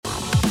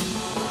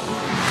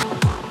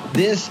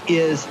This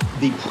is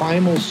the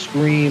primal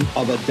scream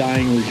of a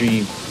dying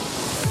regime.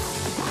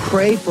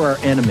 Pray for our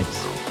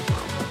enemies,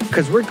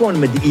 because we're going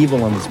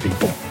medieval on these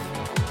people.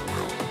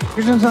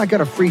 You're just not got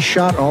a free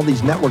shot on all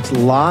these networks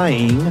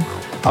lying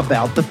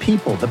about the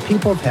people. The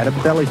people have had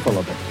a belly full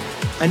of it.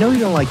 I know you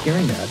don't like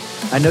hearing that.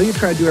 I know you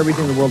try to do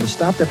everything in the world to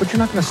stop that, but you're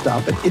not going to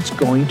stop it. It's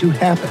going to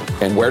happen.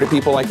 And where do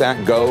people like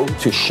that go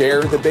to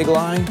share the big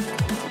lie?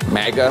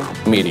 MAGA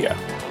media.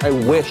 I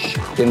wish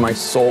in my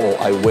soul,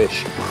 I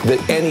wish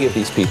that any of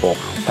these people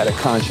had a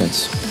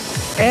conscience.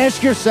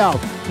 Ask yourself,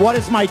 what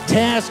is my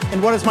task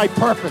and what is my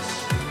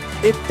purpose?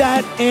 If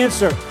that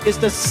answer is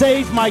to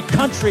save my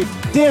country,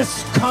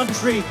 this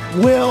country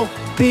will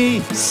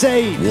be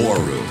saved. War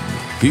Room.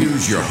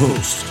 Here's your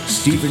host,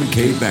 Stephen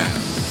K.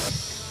 Bannon.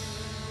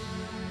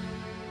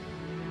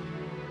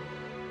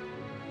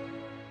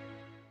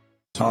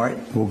 All right,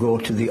 we'll go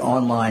to the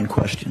online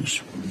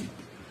questions.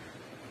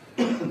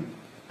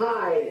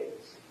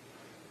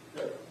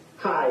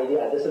 Hi,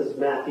 this is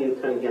Matthew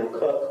Cunningham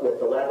Cook with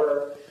The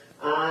Lever.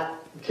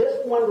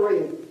 Just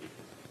wondering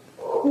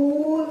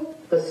who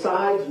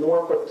besides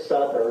Norfolk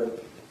Southern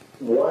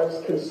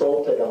was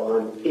consulted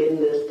on in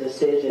this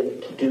decision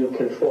to do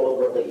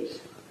controlled release?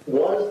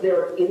 Was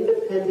there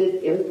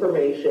independent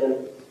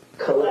information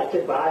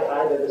collected by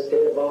either the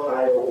state of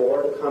Ohio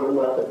or the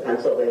Commonwealth of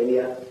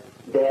Pennsylvania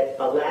that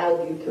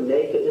allowed you to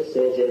make a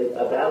decision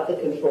about the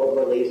controlled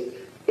release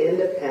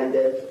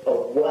independent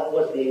of what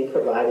was being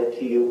provided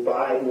to you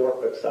by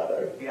Norfolk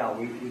Southern? Yeah,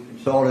 we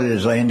consulted,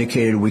 as I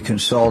indicated, we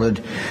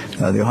consulted.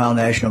 The Ohio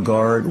National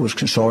Guard was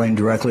consulting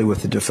directly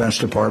with the Defense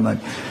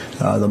Department.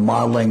 The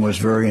modeling was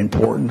very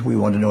important. We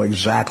wanted to know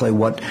exactly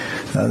what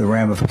the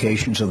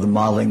ramifications of the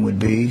modeling would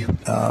be,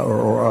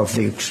 or of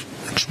the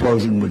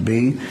explosion would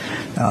be.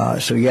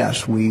 So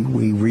yes, we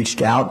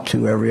reached out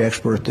to every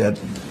expert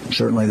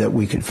that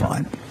we could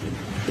find.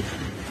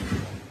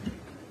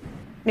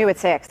 New at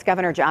 6,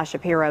 Governor Josh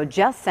Shapiro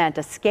just sent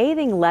a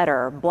scathing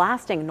letter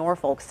blasting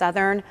Norfolk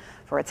Southern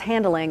for its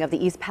handling of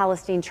the East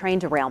Palestine train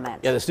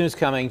derailment. Yeah, this news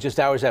coming just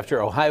hours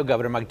after Ohio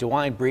Governor Mike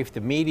DeWine briefed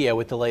the media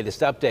with the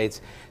latest updates,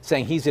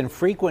 saying he's in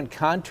frequent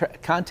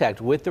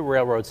contact with the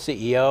railroad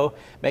CEO.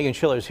 Megan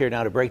Schiller is here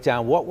now to break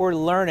down what we're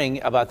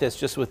learning about this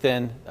just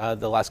within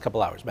the last couple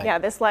hours. Megan. Yeah,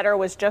 this letter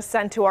was just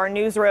sent to our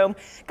newsroom.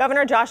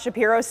 Governor Josh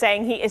Shapiro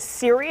saying he is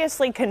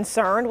seriously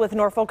concerned with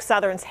Norfolk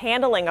Southern's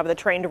handling of the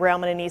train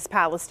derailment in East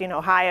Palestine,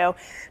 Ohio,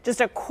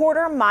 just a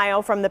quarter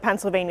mile from the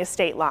Pennsylvania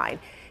state line.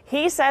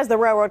 He says the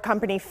railroad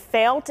company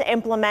failed to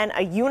implement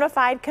a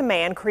unified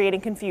command, creating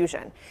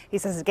confusion. He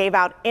says it gave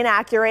out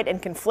inaccurate and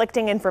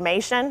conflicting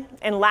information.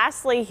 And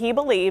lastly, he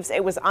believes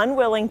it was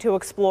unwilling to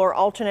explore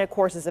alternate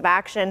courses of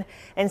action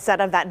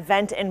instead of that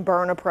vent and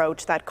burn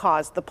approach that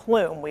caused the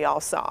plume we all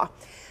saw.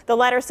 The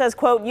letter says,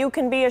 quote, "You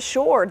can be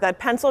assured that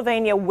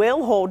Pennsylvania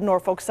will hold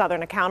Norfolk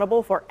Southern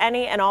accountable for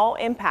any and all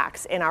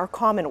impacts in our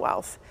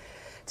Commonwealth."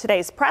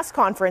 Today's press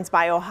conference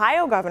by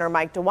Ohio Governor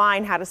Mike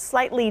DeWine had a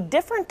slightly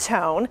different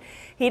tone.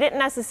 He didn't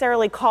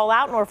necessarily call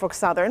out Norfolk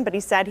Southern, but he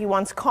said he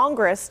wants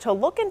Congress to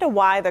look into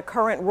why the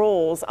current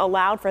rules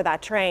allowed for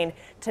that train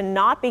to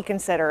not be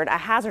considered a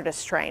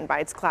hazardous train by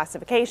its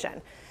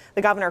classification.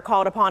 The governor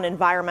called upon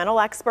environmental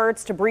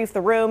experts to brief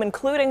the room,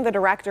 including the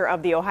director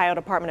of the Ohio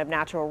Department of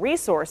Natural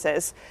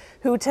Resources,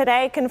 who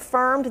today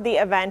confirmed the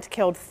event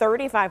killed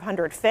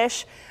 3,500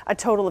 fish, a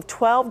total of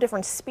 12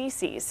 different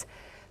species.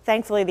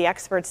 Thankfully, the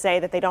experts say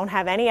that they don't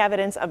have any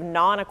evidence of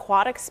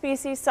non-aquatic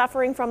species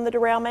suffering from the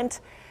derailment.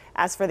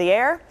 As for the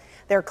air,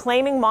 they're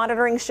claiming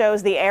monitoring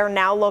shows the air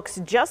now looks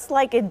just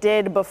like it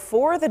did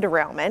before the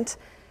derailment.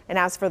 And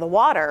as for the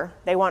water,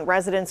 they want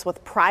residents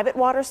with private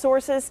water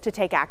sources to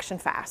take action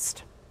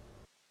fast.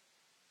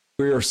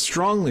 We are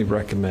strongly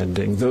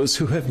recommending those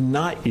who have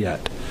not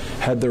yet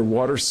had their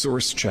water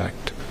source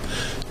checked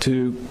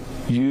to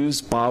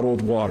use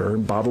bottled water.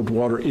 Bottled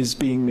water is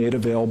being made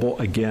available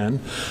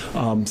again.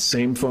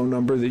 Same phone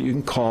number that you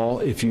can call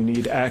if you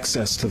need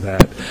access to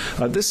that.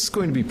 This is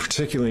going to be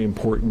particularly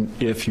important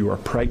if you are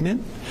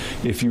pregnant,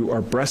 if you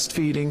are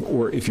breastfeeding,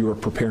 or if you are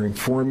preparing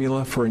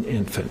formula for an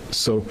infant.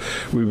 So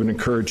we would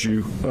encourage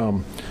you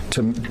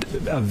to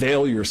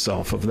avail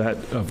yourself of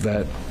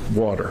that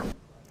water.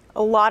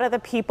 A lot of the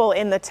people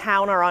in the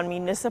town are on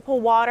municipal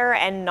water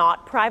and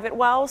not private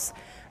wells.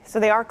 So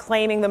they are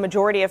claiming the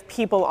majority of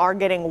people are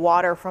getting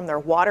water from their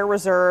water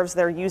reserves.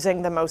 They're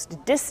using the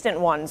most distant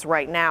ones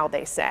right now,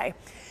 they say.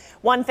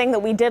 One thing that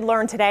we did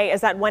learn today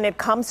is that when it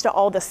comes to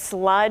all the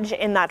sludge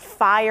in that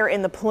fire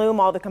in the plume,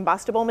 all the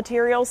combustible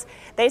materials,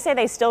 they say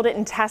they still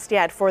didn't test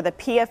yet for the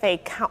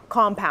PFA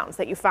compounds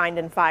that you find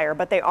in fire,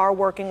 but they are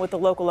working with the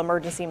local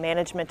emergency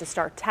management to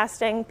start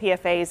testing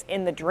PFAs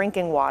in the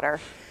drinking water.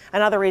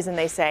 Another reason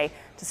they say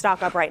to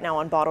stock up right now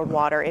on bottled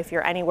water if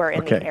you're anywhere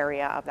in the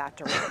area of that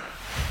derailment.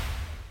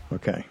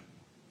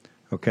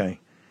 Okay.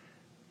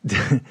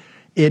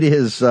 It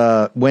is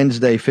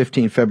Wednesday,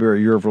 15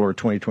 February, year of Lord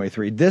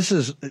 2023.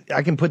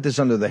 I can put this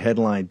under the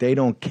headline, they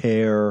don't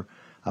care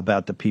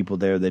about the people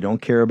there. They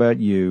don't care about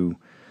you.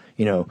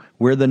 You know,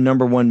 we're the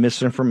number one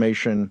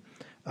misinformation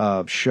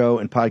show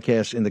and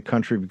podcast in the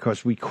country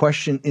because we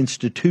question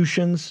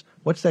institutions.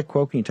 What's that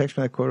quote? Can you text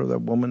me that quote of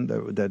that woman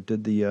that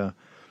did the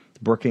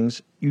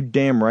Brookings? You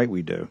damn right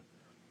we do.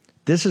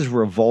 This is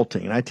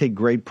revolting, and I take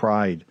great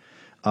pride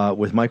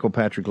with Michael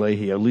Patrick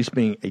Leahy, at least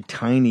being a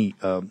tiny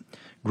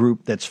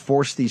group that's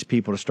forced these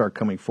people to start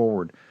coming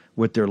forward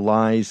with their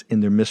lies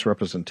and their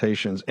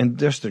misrepresentations and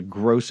just a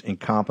gross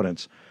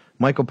incompetence.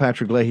 Michael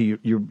Patrick Leahy,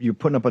 you're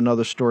putting up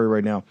another story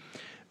right now.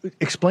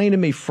 Explain to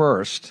me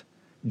first,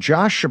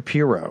 Josh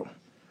Shapiro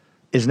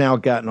is now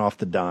gotten off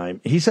the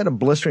dime. He sent a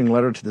blistering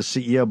letter to the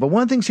CEO, but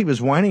one of the things he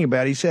was whining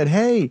about, he said,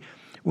 hey,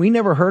 we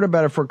never heard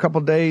about it for a couple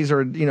of days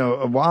or,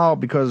 a while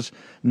because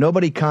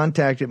nobody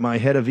contacted my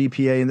head of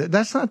EPA. And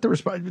that's not the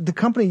response. The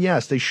company,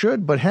 yes, they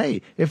should. But,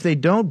 hey, if they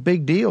don't,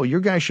 big deal. Your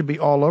guys should be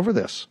all over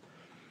this.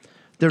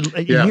 You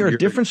hear a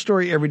different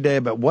story every day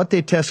about what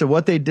they tested,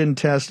 what they didn't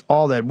test,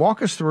 all that.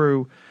 Walk us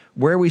through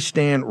where we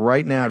stand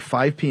right now at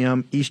 5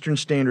 p.m. Eastern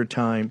Standard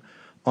Time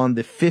on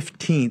the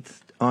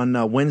 15th,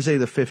 on Wednesday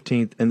the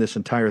 15th, in this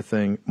entire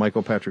thing,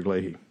 Michael Patrick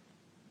Leahy.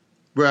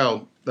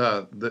 Well,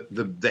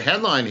 the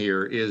headline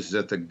here is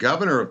that the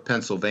governor of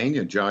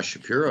Pennsylvania, Josh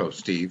Shapiro,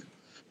 Steve,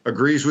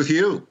 agrees with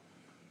you.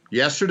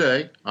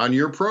 Yesterday on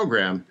your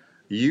program,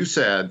 you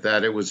said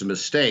that it was a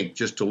mistake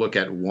just to look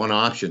at one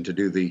option to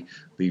do the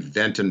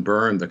vent and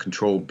burn, the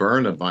controlled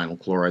burn of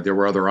vinyl chloride. There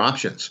were other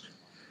options.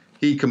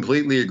 He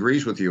completely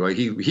agrees with you.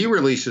 He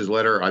released his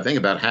letter, I think,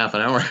 about half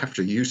an hour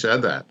after you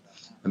said that.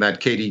 And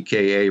that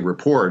KDKA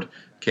report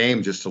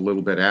came just a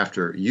little bit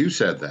after you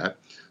said that.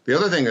 The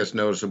other thing that's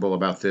noticeable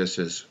about this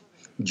is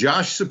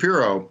Josh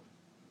Shapiro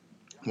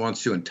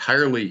wants to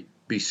entirely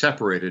be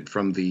separated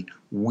from the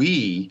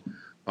we,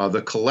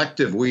 the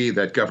collective we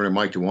that Governor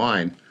Mike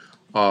DeWine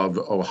of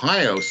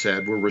Ohio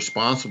said were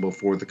responsible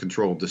for the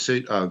controlled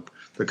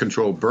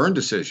burn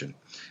decision.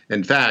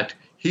 In fact,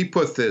 he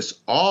put this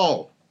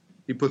all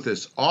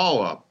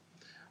up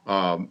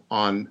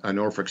on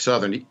Norfolk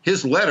Southern.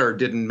 His letter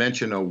didn't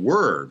mention a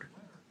word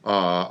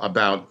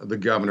about the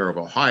governor of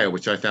Ohio,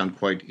 which I found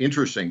quite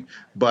interesting.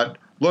 But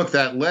look,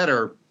 that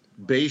letter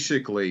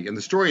basically, and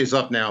the story is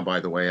up now, by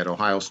the way, at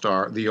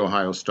the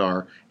Ohio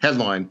Star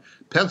headline,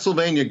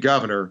 Pennsylvania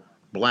governor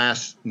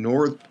blasts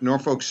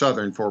Norfolk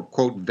Southern for,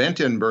 quote, vent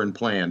and burn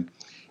plan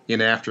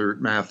in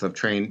aftermath of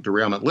train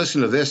derailment.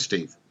 Listen to this,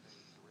 Steve.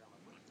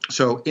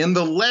 So in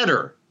the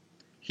letter,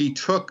 he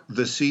took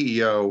the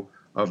CEO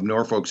of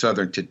Norfolk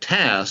Southern to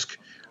task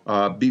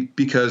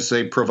because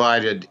they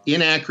provided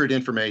inaccurate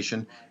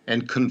information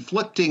and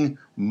conflicting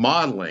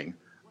modeling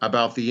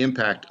about the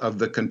impact of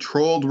the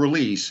controlled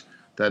release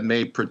that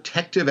made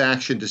protective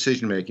action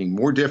decision-making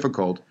more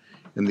difficult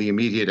in the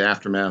immediate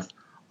aftermath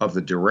of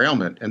the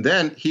derailment. And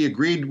then he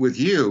agreed with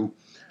you.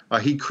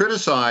 He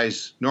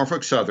criticized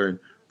Norfolk Southern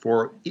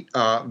for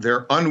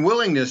their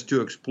unwillingness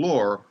to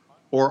explore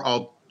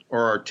or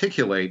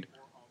articulate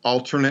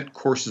alternate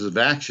courses of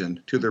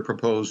action to their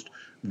proposed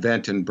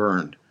vent and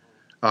burn.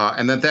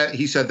 And that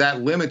he said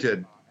that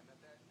limited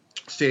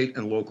state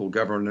and local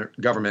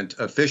government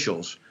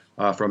officials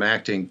from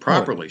acting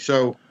properly.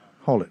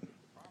 Hold it.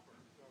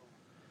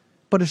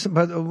 But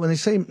when they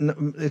say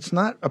it's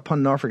not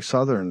upon Norfolk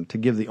Southern to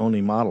give the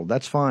only model,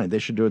 that's fine. They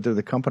should do it. They're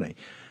the company.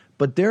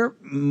 But their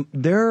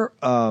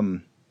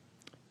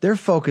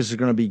focus is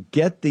going to be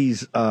get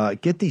these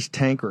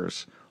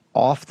tankers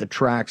off the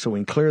track so we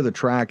can clear the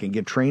track and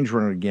get trains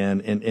running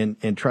again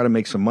and try to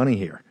make some money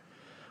here.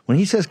 When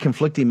he says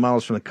conflicting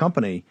models from the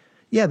company,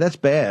 yeah, that's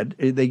bad.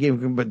 They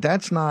gave, but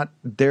that's not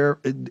their.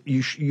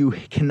 You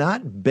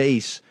cannot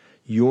base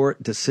your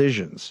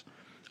decisions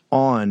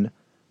on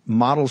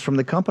models from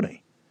the company.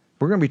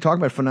 We're going to be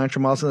talking about financial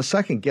models in a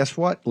second. Guess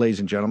what, ladies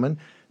and gentlemen?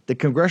 The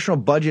Congressional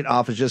Budget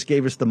Office just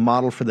gave us the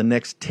model for the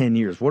next 10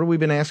 years. What have we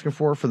been asking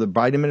for the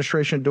Biden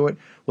administration to do it?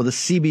 Well, the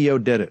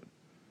CBO did it,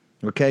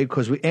 okay?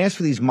 Because we asked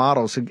for these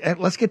models.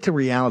 Let's get to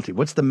reality.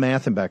 What's the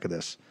math in back of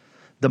this?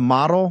 The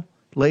model,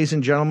 ladies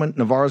and gentlemen,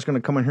 Navarro's going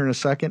to come in here in a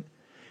second,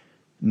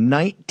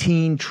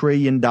 $19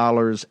 trillion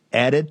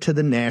added to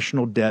the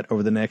national debt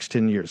over the next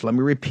 10 years. Let me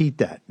repeat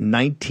that.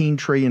 $19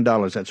 trillion.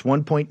 That's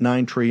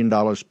 $1.9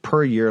 trillion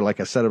per year, like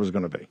I said it was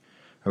going to be.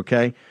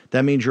 Okay?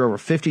 That means you're over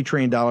 $50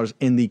 trillion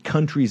and the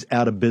country's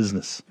out of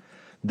business.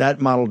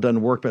 That model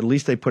doesn't work, but at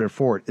least they put it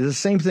forward. It's the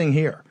same thing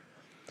here.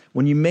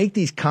 When you make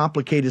these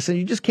complicated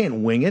decisions, you just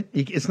can't wing it.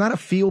 It's not a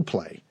field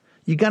play.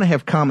 You got to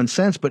have common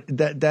sense, but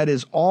that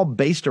is all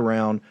based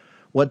around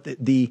what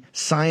the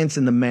science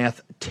and the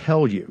math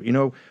tell you. You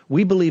know,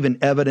 we believe in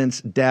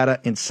evidence, data,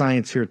 and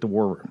science here at the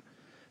War Room,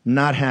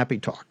 not happy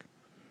talk.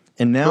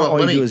 And now all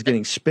you do is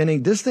getting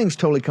spinning. This thing's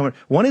totally coming.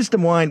 One is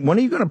DeWine. When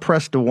are you going to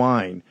press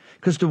DeWine?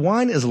 Because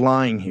DeWine is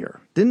lying here.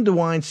 Didn't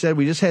DeWine said,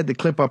 we just had the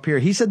clip up here.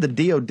 He said the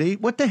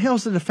DOD. What the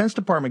hell's the Defense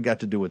Department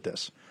got to do with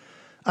this?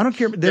 I don't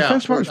care. The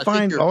Defense Department's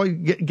fine. Oh,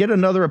 get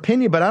another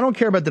opinion, but I don't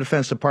care about the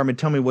Defense Department.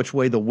 Tell me which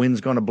way the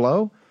wind's going to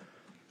blow.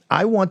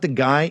 I want the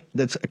guy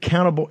that's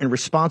accountable and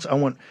responsible. I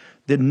want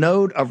the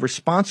node of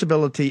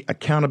responsibility,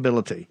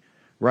 accountability.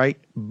 right?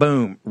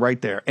 Boom,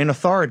 right there. And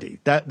authority,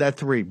 that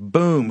three,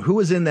 boom.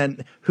 Who's in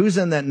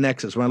that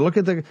nexus? When I look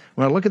at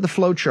the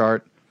flow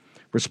chart,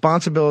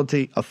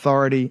 responsibility,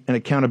 authority, and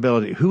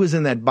accountability. Who is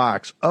in that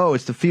box? Oh,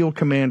 it's the field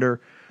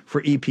commander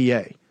for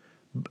EPA.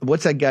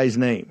 What's that guy's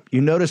name?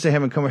 You notice they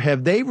haven't come.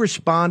 Have they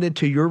responded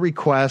to your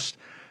request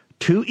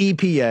to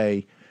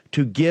EPA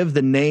to give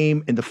the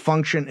name and the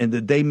function and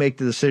that they make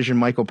the decision,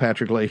 Michael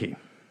Patrick Leahy?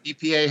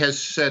 EPA has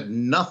said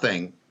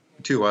nothing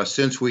to us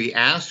since we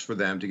asked for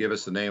them to give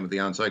us the name of the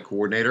on-site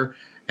coordinator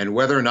and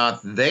whether or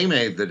not they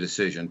made the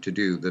decision to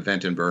do the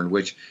vent and burn,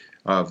 which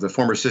the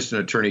former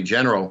Assistant Attorney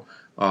General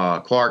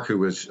Clark, who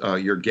was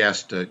your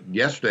guest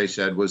yesterday,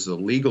 said was the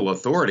legal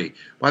authority.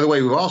 By the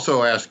way, we've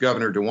also asked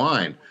Governor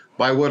DeWine,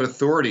 by what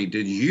authority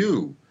did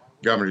you,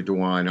 Governor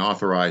DeWine,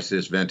 authorize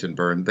this vent and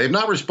burn? They've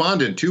not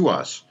responded to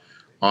us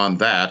on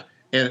that.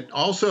 And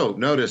also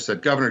notice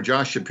that Governor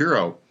Josh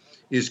Shapiro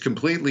is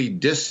completely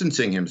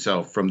distancing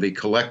himself from the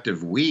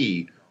collective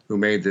we who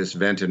made this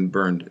vent and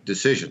burn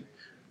decision,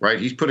 right?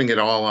 He's putting it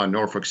all on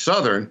Norfolk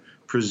Southern.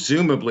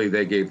 Presumably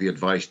they gave the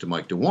advice to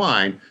Mike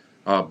DeWine,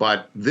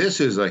 but this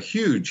is a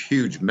huge,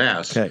 huge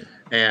mess. Okay.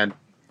 And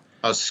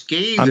a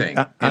scathing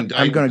indictment.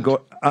 I'm going to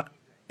go,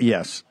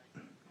 yes.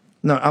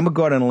 No, I'm going to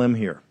go out on a limb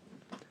here.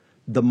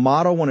 The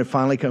model, when it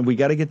finally comes, we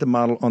got to get the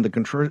model on the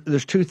control.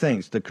 There's two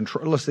things. The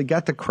control, listen, they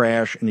got the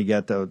crash, and you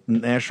got the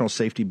National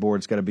Safety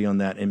Board's got to be on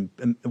that. And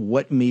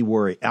what me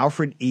worry,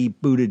 Alfred E.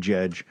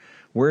 Buttigieg,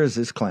 where is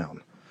this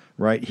clown,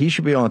 right? He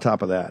should be on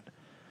top of that.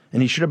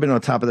 And he should have been on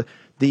top of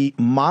the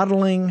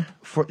modeling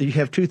for, you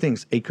have two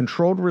things, a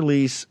controlled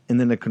release and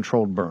then a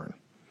controlled burn.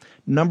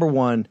 Number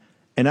one,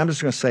 and I'm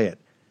just going to say it,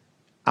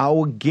 I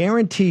will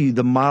guarantee you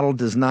the model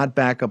does not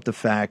back up the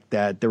fact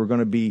that there were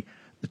going to be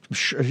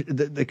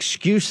the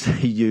excuse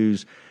they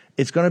use.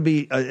 It's going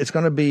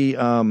to be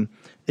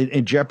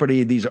in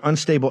jeopardy. These are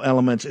unstable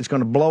elements. It's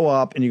going to blow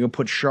up, and you're going to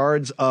put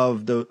shards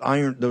of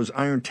those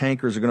iron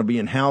tankers are going to be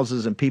in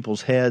houses and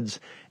people's heads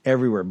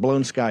everywhere,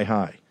 blown sky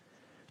high.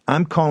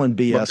 I'm calling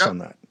BS on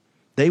that.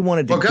 They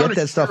wanted to get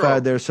that stuff out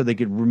of there so they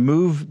could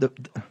remove the.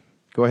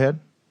 Go ahead.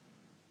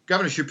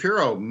 Governor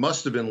Shapiro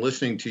must have been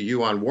listening to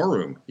you on War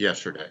Room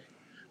yesterday,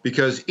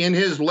 because in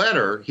his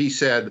letter he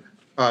said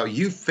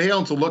you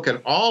failed to look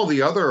at all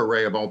the other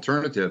array of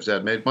alternatives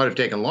that might have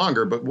taken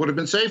longer but would have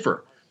been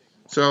safer.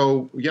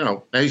 So,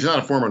 and he's not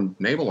a former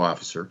naval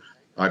officer.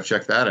 I've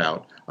checked that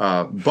out.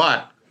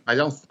 But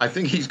I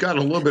think he's got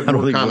a little bit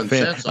more common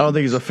sense. I don't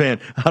think he's a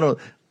fan.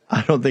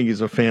 I don't think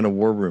he's a fan of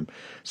War Room.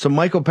 So,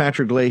 Michael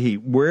Patrick Leahy,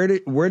 where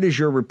does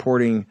your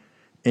reporting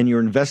and your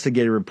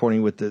investigative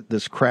reporting with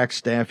this crack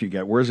staff you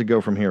got, where does it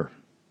go from here?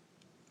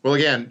 Well,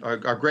 again,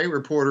 our great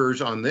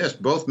reporters on this,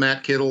 both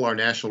Matt Kittle, our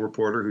national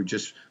reporter, who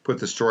just put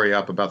the story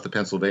up about the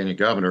Pennsylvania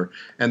governor,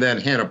 and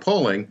then Hannah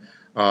Poling,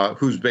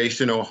 who's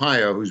based in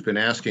Ohio, who's been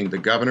asking the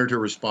governor to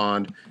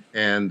respond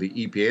and the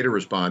EPA to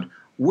respond.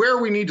 Where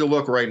we need to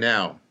look right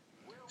now,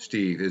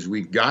 Steve, is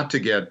we've got to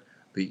get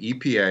the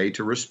EPA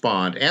to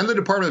respond and the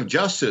Department of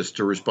Justice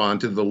to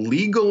respond to the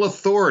legal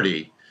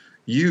authority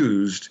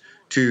used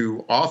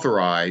to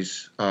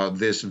authorize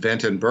this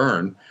vent and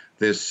burn,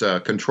 this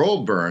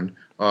controlled burn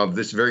of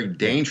this very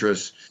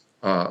dangerous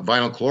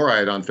vinyl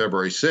chloride on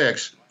February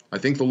 6th. I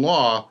think the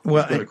law is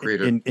going to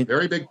create a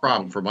very big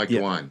problem for Mike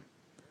DeWine.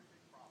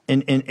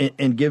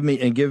 And give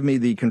me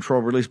the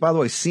controlled release. By the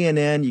way,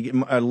 CNN, you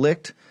get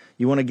licked.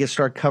 You want to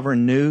start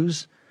covering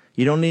news.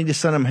 You don't need to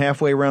send them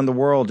halfway around the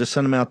world. Just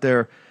send them out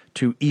there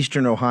to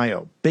Eastern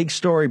Ohio. Big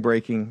story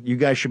breaking. You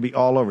guys should be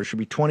all over. It should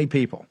be 20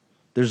 people.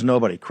 There's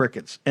nobody.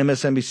 Crickets.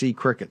 MSNBC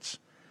crickets.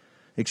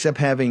 Except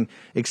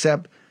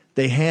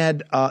they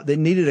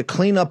needed a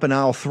cleanup in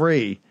aisle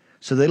 3,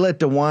 so they let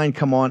DeWine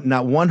come on.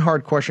 Not one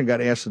hard question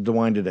got asked of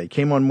DeWine today.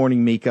 Came on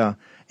Morning Mika,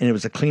 and it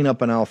was a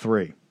cleanup in aisle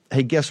 3.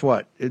 Hey, guess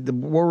what? The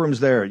War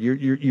Room's there.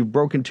 You've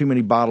broken too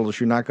many bottles.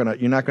 You're not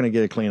gonna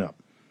get a cleanup.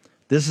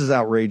 This is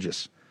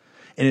outrageous,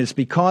 and it's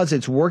because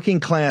it's working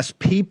class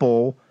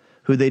people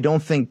who they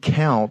don't think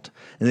count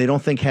and they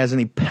don't think has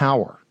any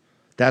power.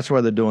 That's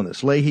why they're doing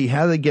this. Leahy,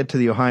 how do they get to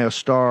the Ohio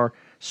Star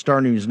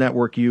News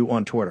Network U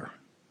on Twitter?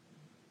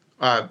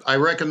 I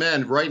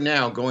recommend right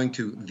now going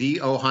to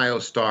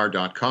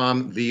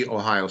theohiostar.com,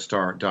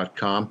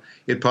 theohiostar.com.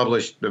 It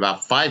published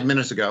about 5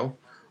 minutes ago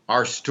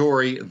our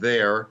story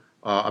there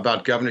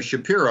about Governor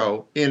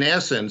Shapiro, in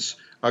essence,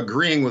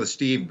 agreeing with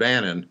Steve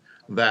Bannon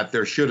that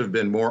there should have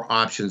been more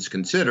options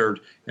considered,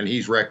 and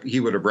he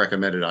would have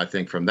recommended, I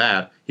think, from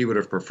that, he would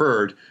have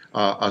preferred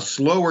a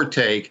slower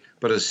take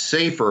but a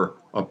safer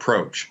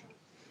approach.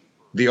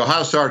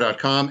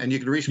 TheOhioStar.com, and you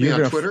can reach me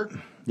on Twitter.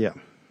 Yeah.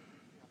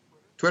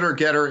 Twitter,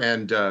 Getter,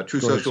 and True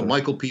Social,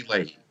 Michael P.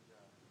 Leahy.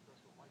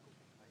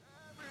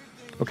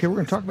 Okay, we're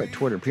going to talk about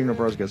Twitter. Peter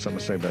Navarro's got something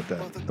to say about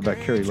that, about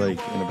Kari Lake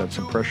and about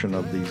suppression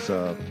of these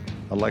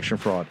election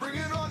fraud.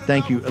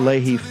 Thank you,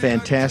 Leahy.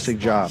 Fantastic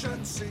job.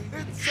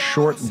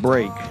 Short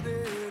break.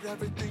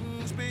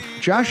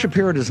 Josh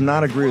Shapiro does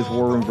not agree with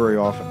War Room very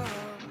often,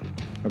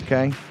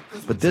 okay?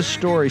 But this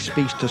story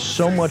speaks to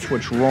so much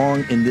what's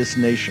wrong in this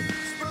nation.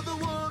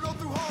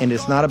 And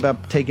it's not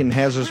about taking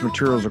hazardous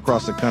materials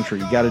across the country.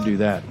 You got to do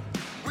that.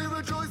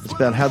 It's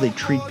about how they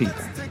treat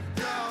people.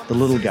 The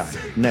little guy.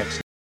 Next.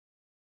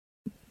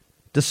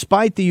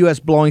 Despite the U.S.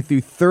 blowing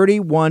through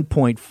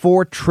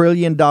 $31.4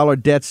 trillion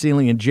debt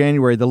ceiling in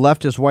January, the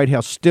leftist White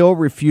House still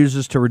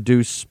refuses to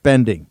reduce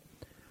spending.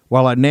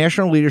 While our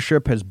national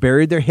leadership has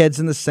buried their heads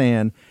in the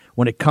sand,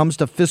 when it comes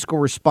to fiscal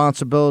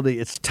responsibility,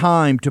 it's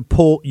time to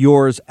pull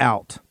yours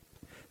out.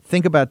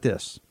 Think about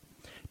this.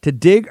 To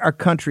dig our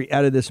country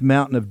out of this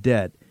mountain of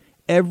debt,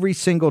 every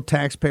single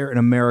taxpayer in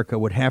America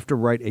would have to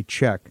write a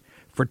check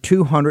for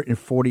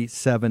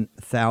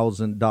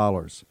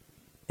 $247,000.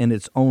 And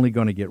it's only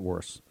going to get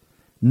worse.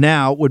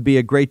 Now would be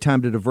a great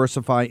time to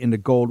diversify into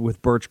gold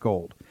with Birch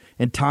Gold.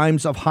 In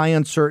times of high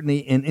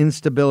uncertainty and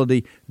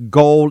instability,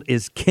 gold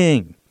is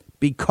king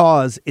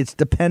because it's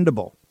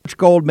dependable. Birch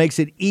Gold makes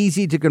it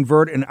easy to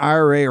convert an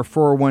IRA or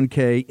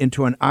 401k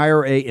into an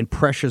IRA in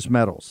precious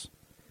metals.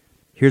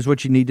 Here's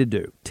what you need to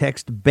do.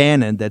 Text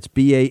Bannon, that's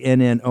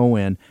Bannon,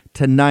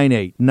 to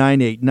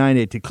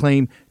 989898 to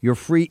claim your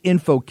free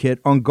info kit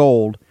on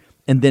gold,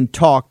 and then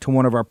talk to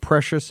one of our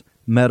precious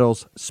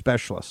metals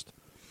specialists.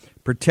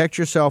 Protect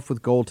yourself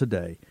with gold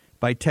today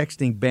by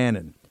texting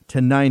Bannon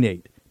to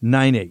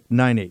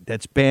 989898.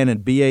 That's Bannon,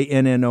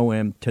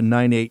 Bannon, to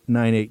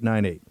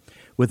 989898.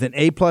 With an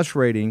A-plus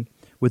rating,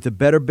 with the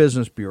Better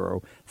Business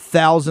Bureau,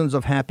 thousands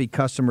of happy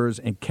customers,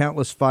 and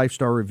countless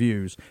 5-star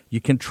reviews,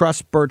 you can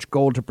trust Birch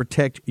Gold to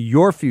protect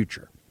your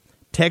future.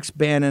 Text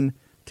Bannon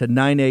to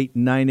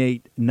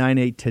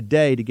 989898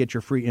 today to get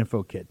your free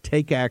info kit.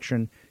 Take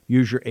action.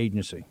 Use your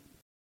agency.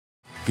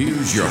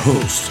 Here's your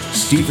host,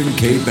 Stephen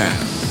K.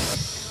 Bannon.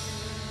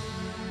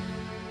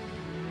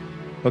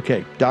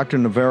 Okay, Dr.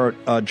 Navarro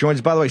joins,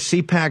 by the way,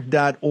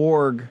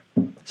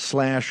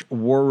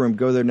 cpac.org/war room.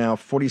 Go there now,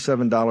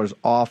 $47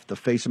 off the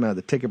face amount.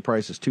 The ticket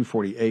price is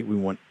 $248. We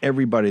want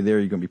everybody there.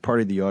 You're going to be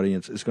part of the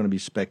audience. It's going to be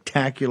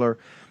spectacular.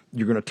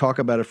 You're going to talk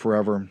about it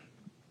forever.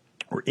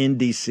 We're in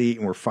D.C.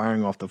 and we're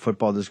firing off the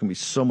football. There's going to be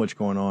so much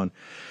going on.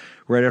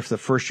 Right after the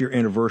first-year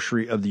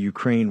anniversary of the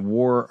Ukraine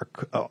war.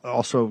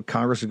 Also,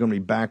 Congress is going to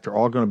be back. They're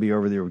all going to be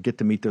over there. We'll get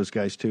to meet those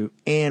guys, too.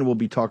 And we'll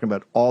be talking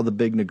about all the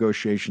big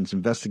negotiations,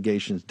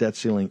 investigations, debt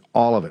ceiling,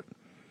 all of it.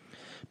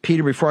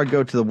 Peter, before I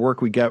go to the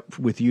work we got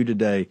with you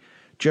today,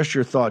 just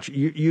your thoughts.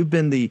 You've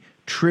been the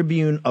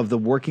tribune of the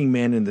working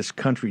man in this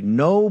country.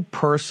 No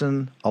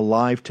person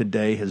alive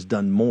today has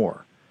done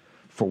more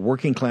for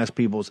working-class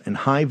peoples and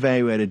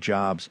high-value-added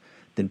jobs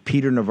than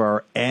Peter Navarro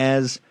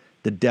as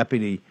the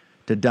deputy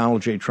to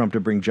Donald J. Trump to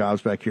bring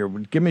jobs back here.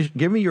 Give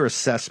me your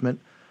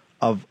assessment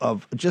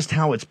of just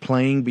how it's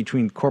playing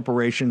between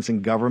corporations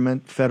and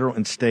government, federal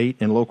and state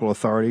and local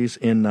authorities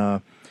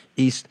in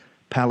East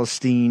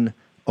Palestine,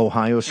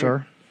 Ohio,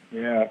 sir.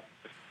 Yeah.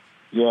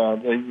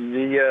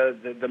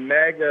 The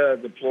MAGA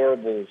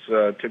deplorables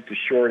took the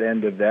short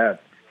end of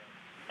that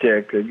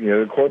stick.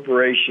 The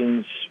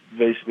corporations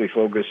basically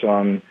focus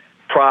on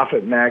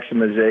profit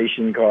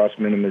maximization, cost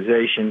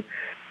minimization.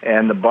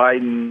 And the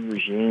Biden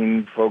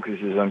regime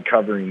focuses on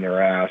covering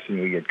their ass, and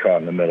we get caught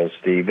in the middle,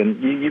 Steve.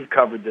 And you've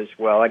covered this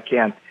well. I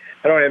don't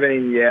have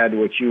anything to add to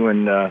what you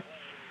and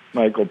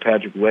Michael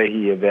Patrick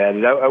Leahy have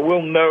added. I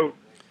will note,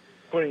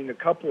 putting a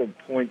couple of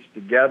points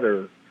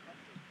together,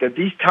 that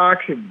these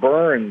toxic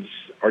burns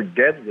are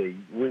deadly.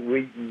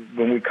 When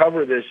we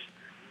cover this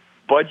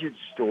budget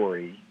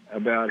story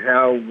about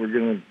how we're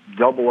going to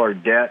double our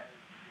debt,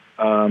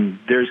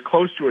 there's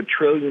close to $1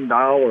 trillion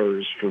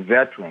for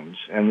veterans,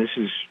 and this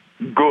is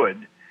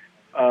good,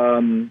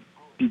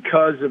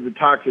 because of the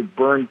toxic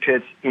burn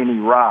pits in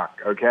Iraq,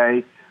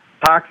 okay?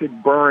 Toxic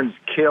burns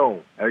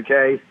kill,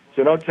 okay?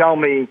 So don't tell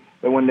me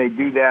that when they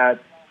do that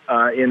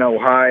in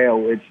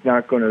Ohio, it's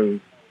not going to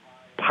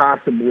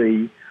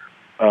possibly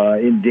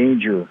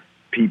endanger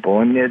people.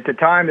 And at the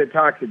time the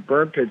toxic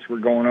burn pits were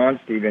going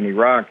on, Steve, in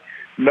Iraq,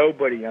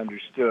 nobody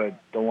understood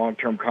the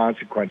long-term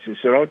consequences.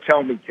 So don't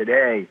tell me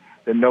today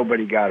that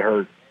nobody got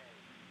hurt.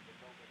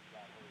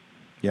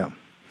 Yeah.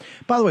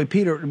 By the way,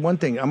 Peter, one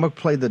thing, I'm going to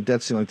play the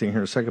debt ceiling thing here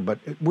in a second, but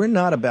we're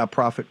not about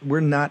profit.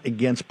 We're not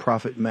against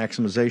profit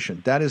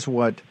maximization. That is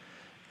what,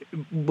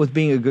 with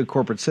being a good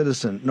corporate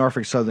citizen,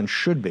 Norfolk Southern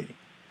should be.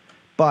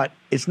 But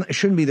it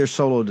shouldn't be their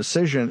solo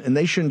decision, and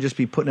they shouldn't just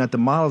be putting out the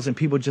models and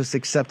people just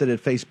accept it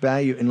at face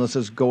value and let's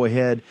just go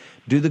ahead,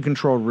 do the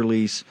controlled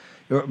release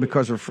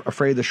because we're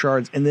afraid of the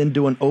shards, and then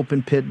do an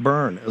open pit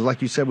burn.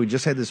 Like you said, we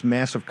just had this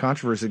massive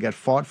controversy that got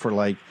fought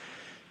for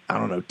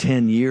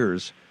 10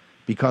 years.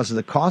 Because of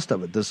the cost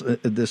of it,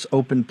 this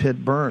open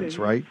pit burns,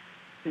 right?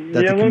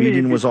 That the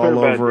comedian was all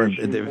over,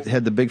 and they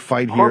had the big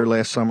fight here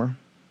last summer.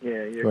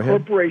 Yeah,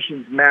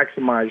 corporations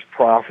maximize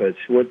profits.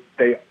 What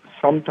they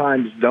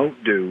sometimes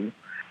don't do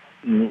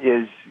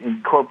is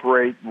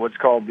incorporate what's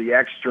called the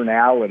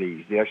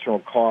externalities, the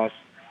external costs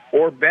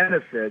or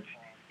benefits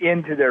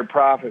into their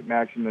profit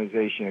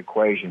maximization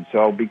equation.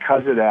 So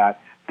because of that,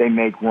 they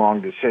make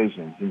wrong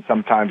decisions, and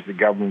sometimes the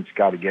government's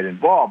got to get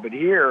involved. But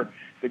here,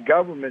 the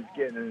government's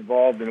getting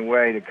involved in a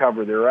way to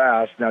cover their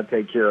ass, not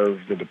take care of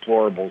the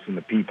deplorables and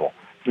the people.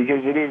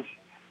 Because it is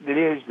it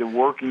is the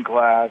working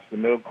class, the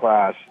middle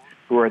class,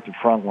 who are at the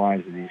front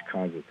lines of these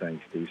kinds of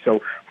things, Steve.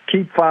 So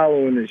keep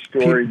following this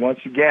story. Once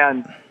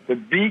again, the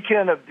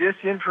beacon of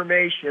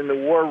disinformation in the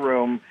war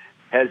room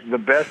has the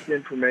best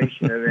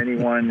information of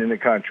anyone in the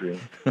country.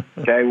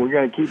 Okay, we're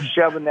going to keep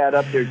shoving that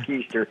up there,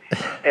 Keister,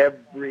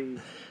 every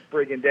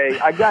friggin' day.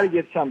 I got to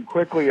get something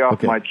quickly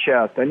off my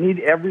chest. I need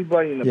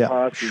everybody in the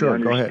posse to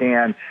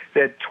understand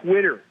that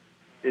Twitter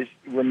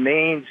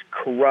remains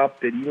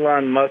corrupt, that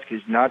Elon Musk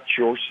is not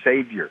your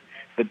savior.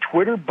 The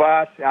Twitter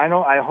bots,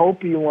 I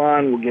hope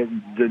Elon will get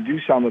to do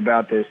something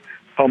about this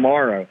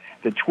tomorrow.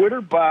 The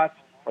Twitter bots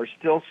are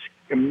still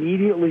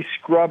immediately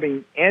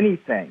scrubbing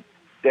anything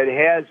that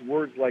has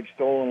words like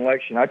stolen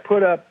election. I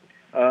put up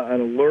an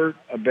alert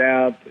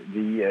about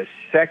the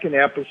second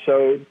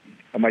episode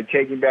of my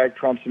Taking Back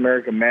Trump's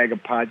America MAGA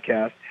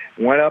podcast.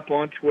 Went up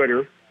on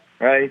Twitter,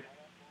 right?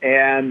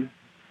 And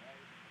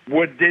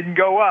what didn't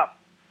go up?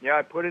 Yeah,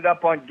 I put it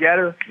up on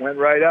Getter, went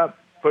right up.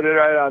 Put it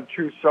right on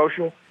Truth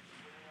Social,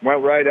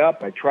 went right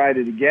up. I tried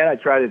it again. I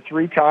tried it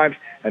 3 times.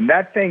 And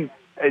that thing,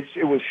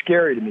 it was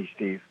scary to me,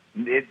 Steve.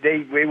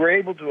 They were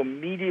able to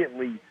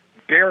immediately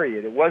bury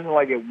it. It wasn't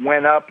like it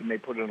went up and they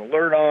put an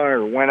alert on it,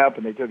 or went up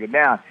and they took it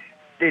down.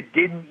 It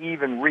didn't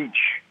even reach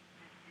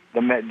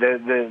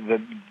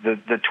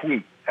the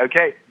tweet.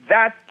 Okay,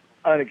 that's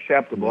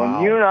unacceptable. Wow.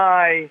 And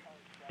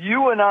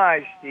you and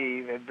I,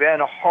 Steve, have been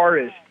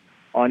hardest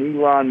on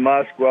Elon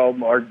Musk.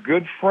 Well, our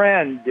good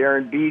friend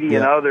Darren Beattie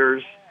and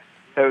others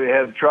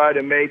have tried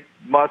to make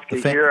Musk a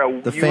hero.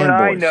 You and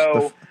I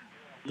know,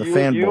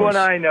 you and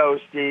I know,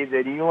 Steve,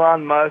 that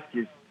Elon Musk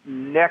is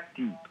neck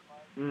deep,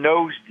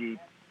 nose deep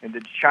in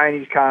the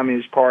Chinese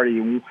Communist Party.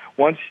 And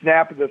one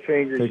snap of the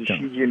fingers of Xi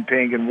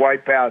Jinping can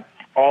wipe out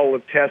all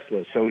of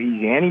Tesla. So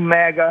he's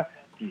anti-MAGA,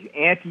 he's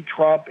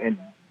anti-Trump, and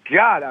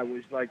God, I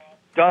was like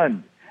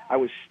stunned. I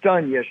was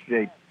stunned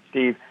yesterday,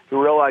 Steve,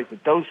 to realize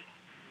that those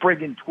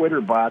friggin'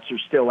 Twitter bots are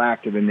still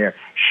active in there.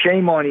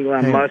 Shame on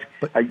Elon Musk.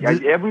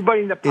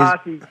 Everybody in the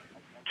posse,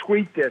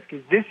 tweet this,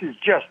 because this is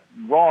just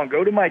wrong.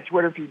 Go to my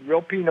Twitter feed,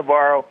 Real P.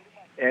 Navarro,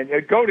 and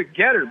go to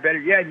Getter. Better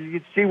yet, you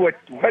can see what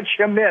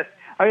you missed.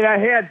 I mean,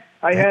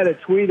 I had a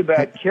tweet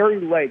about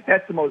Kerry Lake.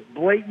 That's the most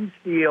blatant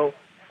steal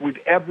we've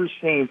ever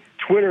seen.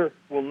 Twitter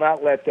will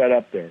not let that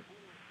up there.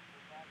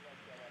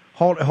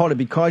 Hold it.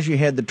 Because you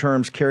had the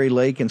terms Kerry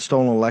Lake and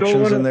stolen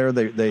elections in there,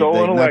 they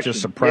not just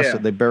suppressed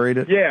it, they buried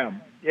it? Yeah,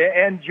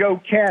 and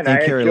Joe Kent.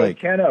 I had Joe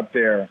Kent up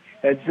there.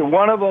 And so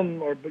one of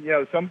them, or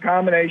some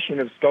combination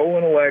of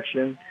stolen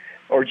election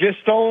or just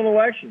stolen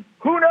election.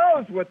 Who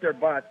knows what their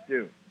bots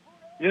do?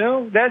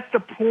 That's the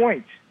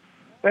point.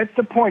 That's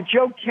the point.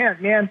 Joe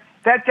Kent, man,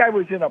 that guy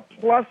was in a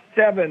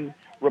 +7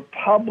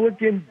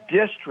 Republican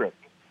district.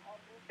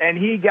 And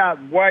he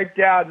got wiped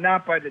out,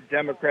 not by the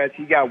Democrats.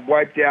 He got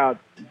wiped out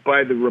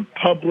by the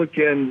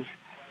Republicans,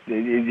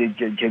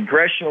 the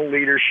congressional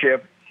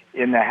leadership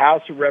in the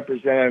House of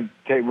Representatives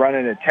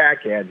running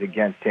attack ads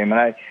against him.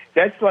 And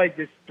that's like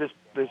this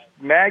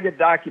MAGA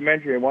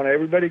documentary. I want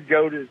everybody to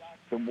go to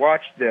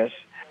watch this.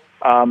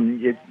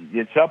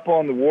 It's up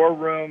on the War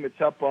Room.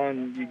 It's up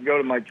on, you can go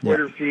to my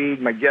Twitter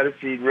feed, my Getter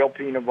feed, Real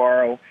P.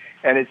 Navarro,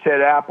 and it's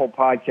at Apple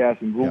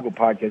Podcasts and Google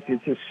Podcasts.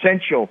 It's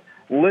essential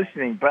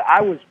listening. But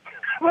I was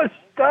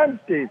stunned,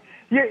 Steve.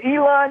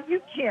 Elon,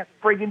 you can't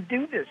friggin'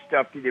 do this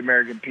stuff to the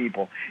American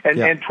people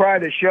and try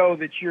to show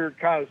that you're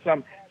kind of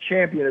some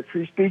champion of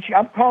free speech.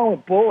 I'm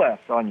calling bull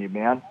F's on you,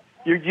 man.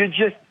 You're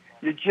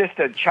just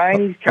a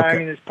Chinese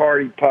Communist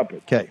Party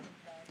puppet.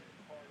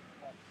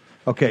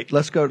 Okay,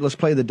 let's go. Let's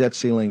play the debt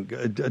ceiling.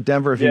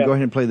 Denver, if you go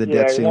ahead and play the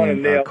debt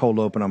ceiling cold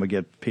open, I'm going to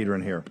get Peter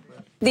in here.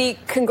 The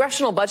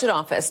Congressional Budget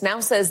Office now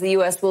says the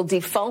U.S. will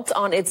default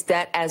on its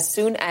debt as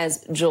soon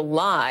as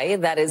July.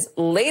 That is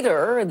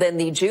later than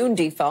the June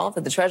default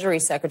that the Treasury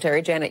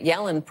Secretary Janet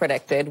Yellen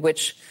predicted,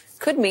 which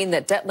could mean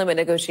that debt limit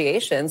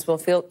negotiations will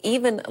feel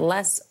even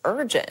less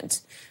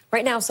urgent.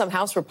 Right now, some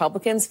House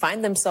Republicans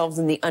find themselves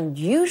in the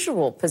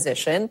unusual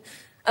position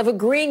of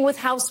agreeing with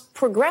House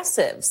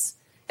progressives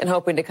and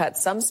hoping to cut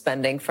some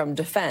spending from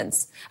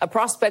defense, a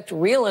prospect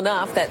real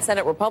enough that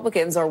Senate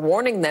Republicans are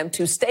warning them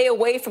to stay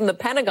away from the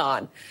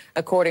Pentagon,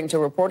 according to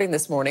reporting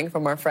this morning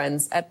from our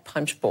friends at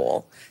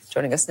Punchbowl.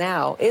 Joining us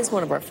now is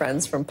one of our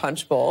friends from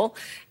Punchbowl,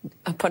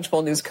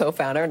 Punchbowl News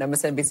co-founder and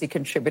MSNBC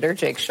contributor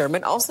Jake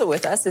Sherman. Also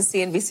with us is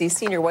CNBC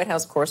senior White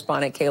House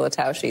correspondent Kayla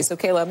Tausche. So,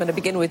 Kayla, I'm going to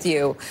begin with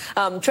you.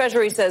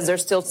 Treasury says they're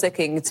still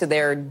sticking to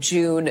their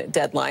June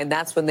deadline.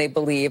 That's when they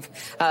believe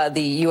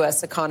the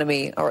U.S.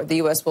 economy or the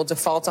U.S. will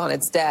default on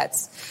its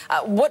debts.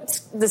 What's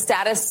the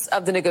status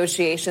of the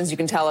negotiations you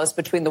can tell us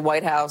between the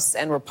White House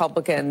and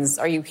Republicans?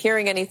 Are you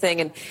hearing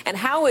anything? And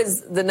how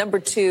is the number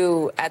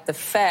 2 at the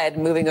Fed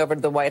moving over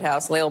to the White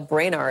House, Lael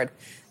Brainard,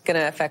 going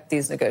to affect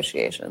these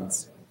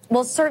negotiations?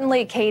 Well,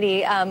 certainly,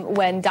 Katie,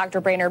 when Dr.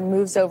 Brainerd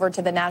moves over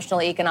to the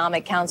National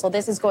Economic Council,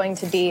 this is going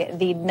to be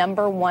the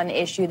number one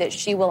issue that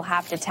she will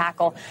have to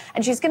tackle.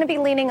 And she's going to be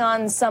leaning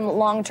on some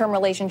long-term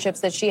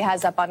relationships that she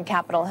has up on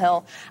Capitol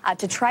Hill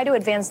to try to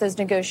advance those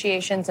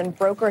negotiations and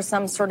broker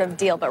some sort of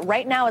deal. But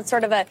right now, it's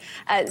sort of a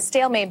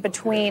stalemate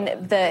between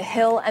the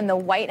Hill and the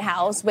White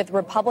House, with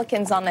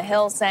Republicans on the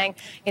Hill saying,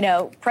 you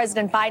know,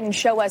 President Biden,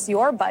 show us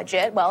your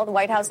budget. Well, the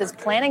White House is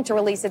planning to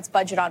release its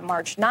budget on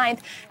March 9th.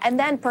 And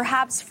then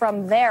perhaps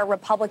from there,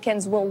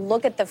 Republicans will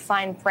look at the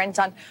fine print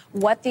on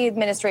what the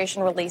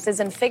administration releases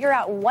and figure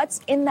out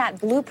what's in that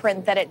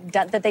blueprint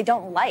that they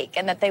don't like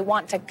and that they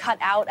want to cut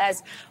out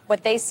as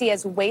what they see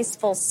as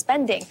wasteful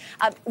spending.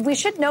 We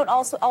should note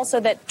also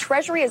that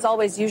Treasury is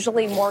always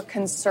usually more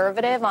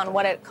conservative on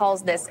what it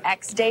calls this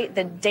X date,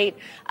 the date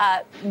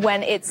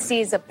when it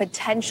sees a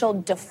potential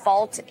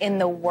default in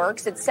the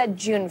works. It said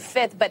June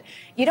 5th, but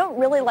you don't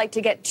really like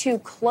to get too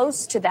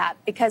close to that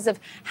because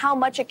of how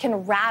much it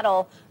can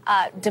rattle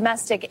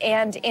domestic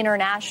and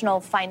international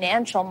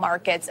financial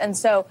markets. And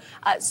so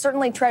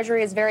certainly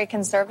Treasury is very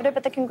conservative,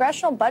 but the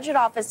Congressional Budget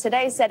Office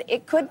today said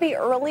it could be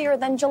earlier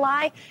than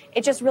July.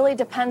 It just really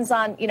depends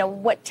on, you know,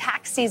 what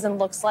tax season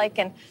looks like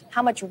and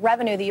how much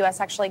revenue the U.S.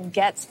 actually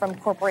gets from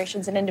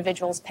corporations and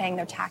individuals paying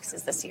their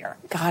taxes this year.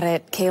 Got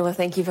it. Kayla,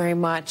 thank you very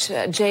much.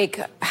 Jake,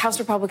 House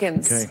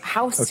Republicans,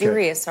 how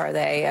serious are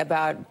they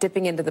about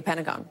dipping into the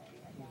Pentagon?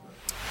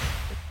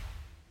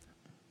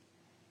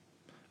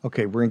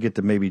 Okay, we're going to get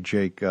to maybe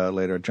Jake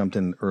later. I jumped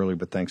in early,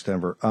 but thanks,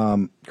 Denver,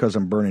 because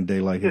I'm burning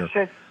daylight here.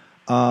 Here's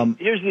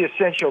the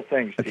essential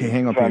things, Steve, okay,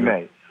 hang on, if I Peter.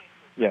 may.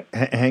 Yeah.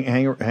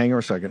 Hang on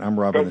a second. I'm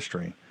robbing the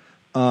stream.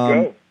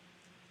 Go.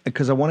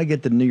 Because I want to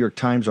get the New York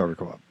Times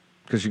article up,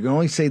 because you can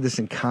only say this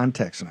in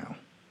context now.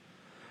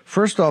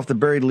 First off, the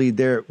buried lead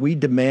there, we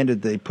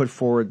demanded they put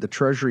forward, the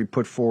Treasury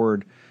put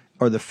forward,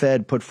 or the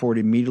Fed put forward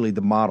immediately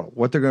the model.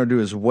 What they're going to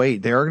do is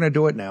wait. They are going to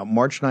do it now,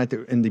 March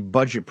 9th, in the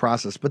budget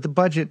process. But the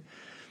budget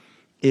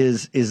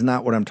is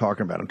not what I'm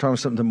talking about. I'm talking about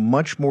something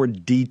much more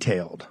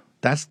detailed.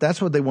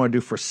 That's what they want to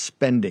do for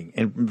spending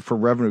and for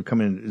revenue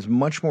coming in, is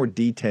much more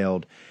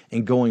detailed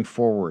and going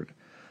forward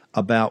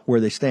about where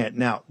they stand.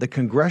 Now, the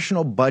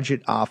Congressional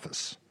Budget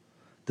Office,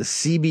 the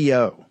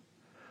CBO,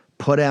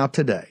 put out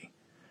today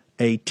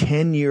a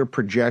 10-year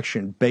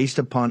projection based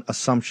upon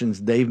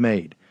assumptions they've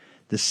made.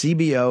 The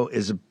CBO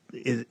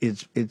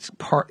it's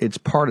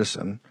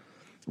partisan,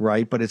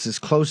 right? But it's as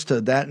close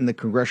to that, and the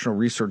Congressional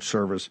Research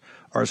Service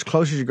are as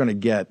close as you're going to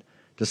get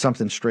to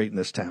something straight in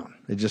this town.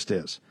 It just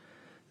is.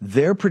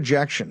 Their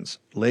projections,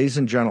 ladies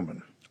and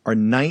gentlemen, are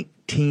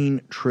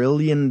 $19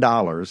 trillion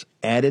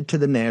added to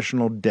the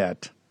national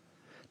debt.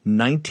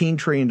 $19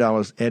 trillion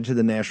added to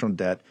the national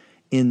debt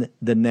in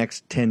the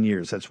next 10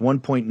 years. That's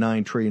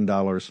 $1.9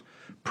 trillion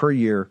per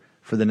year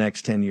for the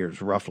next 10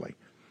 years, roughly.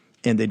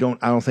 And I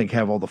don't think,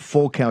 have all the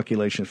full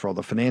calculations for all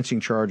the financing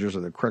charges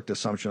or the correct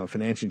assumption of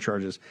financing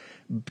charges.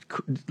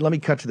 Let me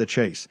cut to the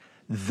chase.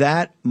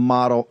 That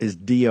model is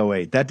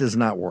DOA. That does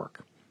not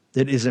work.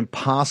 It is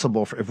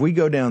impossible. If we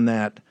go down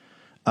that,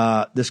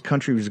 this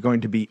country is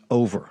going to be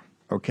over,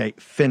 okay,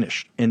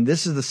 finished. And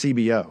this is the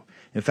CBO.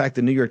 In fact,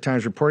 the New York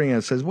Times reporting on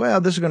it says, well,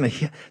 this is going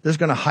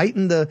to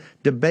heighten the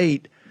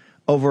debate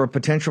over a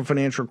potential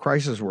financial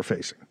crisis we're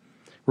facing.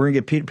 We're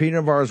going to get Peter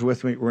Navarro's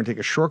with me. We're going to take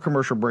a short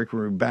commercial break.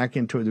 We're going to be back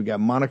into it. We've got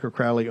Monica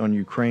Crowley on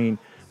Ukraine.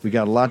 We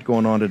got a lot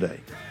going on today.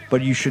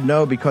 But you should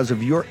know, because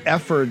of your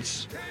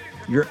efforts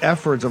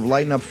of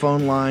lighting up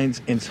phone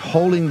lines and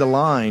holding the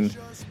line,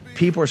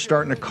 people are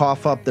starting to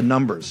cough up the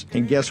numbers.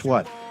 And guess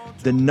what?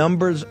 The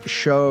numbers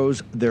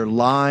shows their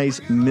lies,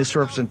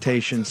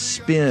 misrepresentation,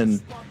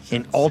 spin,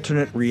 and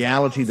alternate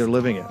reality they're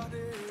living in.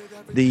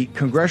 The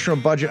Congressional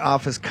Budget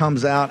Office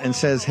comes out and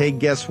says, hey,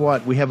 guess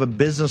what? We have a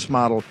business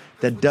model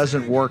that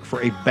doesn't work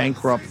for a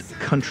bankrupt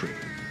country.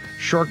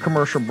 Short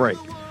commercial break.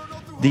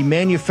 The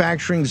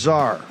manufacturing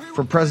czar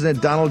for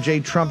President Donald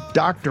J. Trump,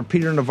 Dr.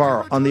 Peter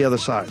Navarro, on the other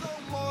side.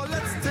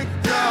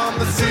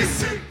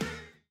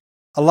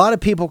 A lot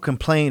of people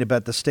complain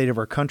about the state of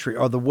our country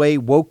or the way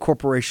woke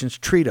corporations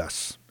treat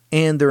us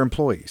and their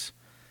employees.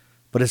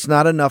 But it's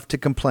not enough to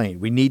complain.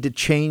 We need to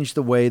change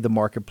the way the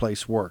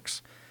marketplace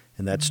works.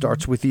 And that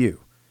starts with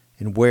you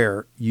and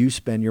where you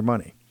spend your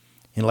money.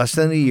 In less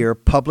than a year,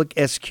 Public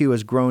SQ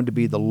has grown to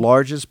be the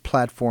largest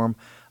platform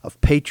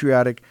of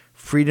patriotic,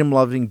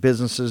 freedom-loving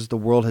businesses the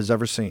world has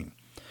ever seen.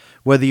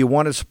 Whether you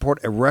want to support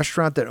a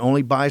restaurant that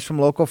only buys from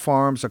local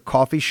farms, a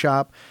coffee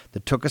shop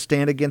that took a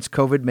stand against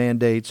COVID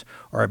mandates,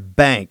 or a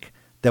bank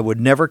that would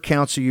never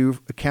counsel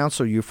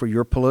you for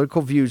your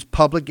political views,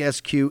 Public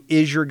SQ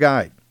is your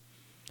guide.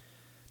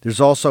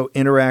 There's also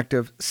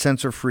interactive,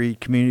 censor-free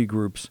community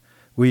groups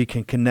where you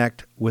can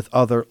connect with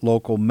other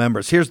local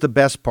members. Here's the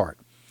best part.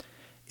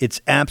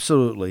 It's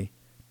absolutely,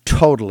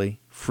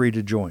 totally free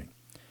to join.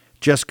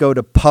 Just go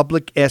to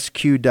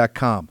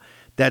publicsq.com.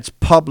 That's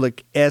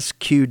publicsq.com.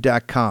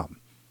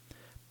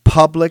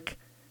 Public,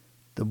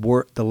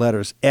 the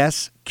letters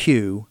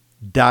sq.com.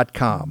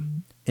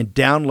 And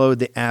download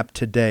the app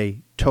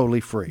today,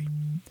 totally free.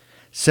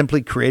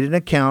 Simply create an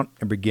account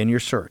and begin your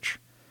search.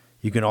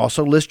 You can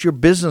also list your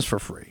business for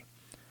free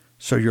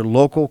so your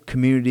local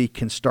community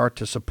can start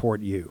to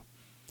support you.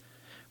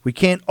 We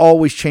can't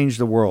always change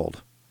the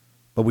world,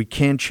 but we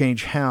can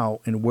change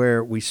how and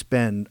where we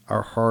spend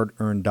our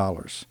hard-earned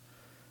dollars.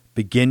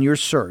 Begin your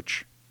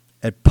search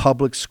at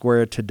Public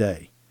Square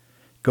today.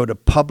 Go to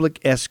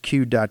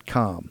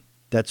publicsq.com.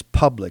 That's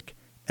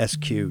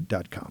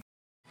publicsq.com.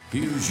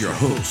 Here's your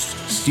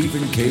host,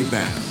 Stephen K.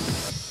 Bannon.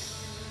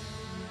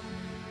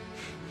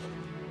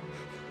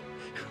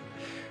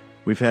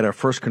 We've had our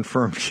first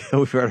confirmed kill.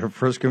 We've had our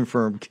first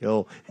confirmed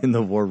kill in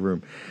the war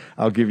room.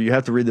 You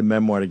have to read the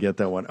memoir to get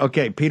that one.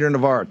 Okay, Peter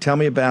Navarro, tell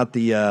me about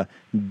the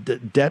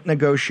debt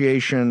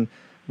negotiation,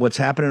 what's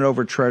happening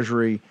over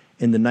Treasury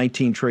in the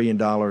 $19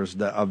 trillion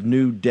of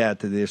new debt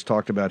that they just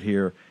talked about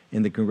here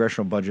in the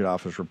Congressional Budget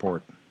Office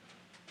report.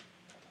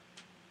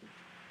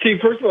 See,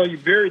 first of all, you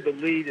buried the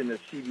lead in the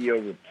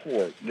CBO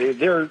report.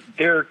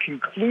 Their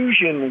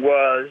conclusion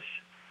was,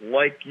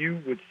 like you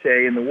would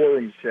say and the war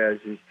room says,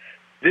 is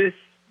this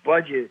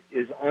budget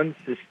is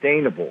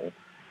unsustainable.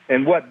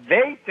 And what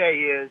they say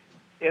is,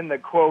 in the,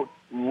 quote,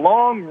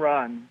 long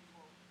run,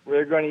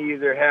 we're going to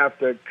either have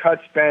to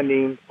cut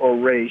spending or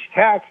raise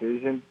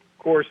taxes. And, of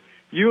course,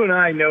 you and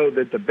I know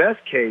that the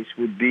best case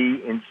would be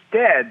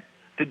instead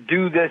to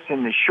do this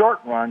in the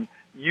short run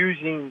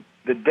using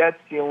the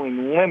debt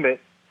ceiling limit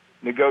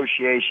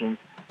negotiations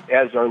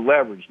as our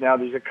leverage. Now,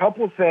 there's a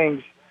couple of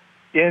things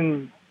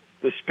in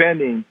the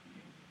spending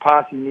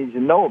Posse needs to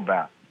know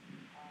about.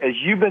 As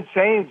you've been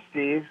saying,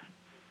 Steve,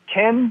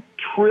 $10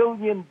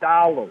 trillion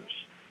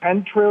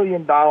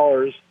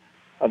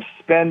of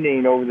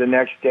spending over the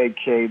next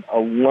decade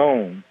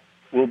alone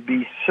will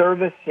be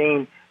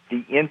servicing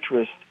the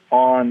interest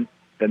on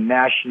the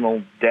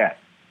national debt.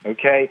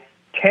 Okay?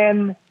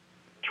 $10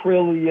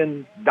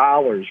 trillion.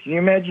 Can you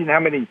imagine how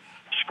many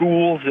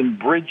schools and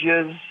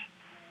bridges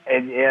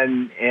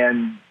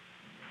and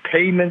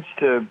payments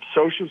to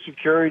Social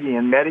Security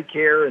and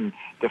Medicare and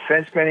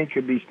defense spending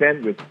could be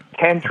spent with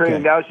 $10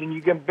 trillion? Okay. And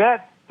you can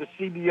bet the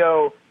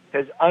CBO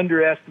has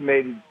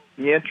underestimated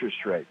the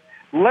interest rate.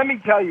 Let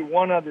me tell you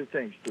one other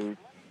thing, Steve.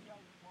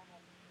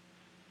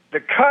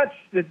 The cuts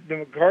that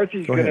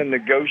McCarthy's going to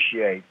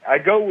negotiate, I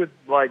go with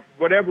like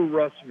whatever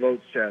Russ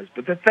Vought says,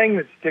 but the thing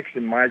that sticks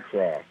in my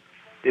craw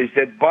is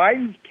that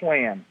Biden's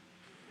plan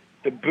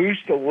to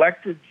boost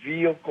electric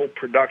vehicle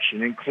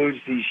production includes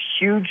these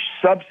huge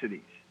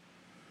subsidies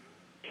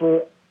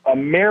for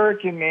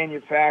American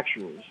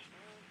manufacturers,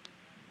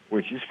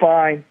 which is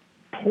fine,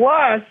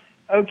 plus,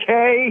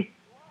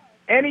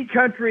 any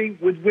country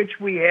with which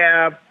we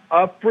have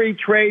a free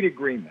trade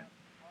agreement,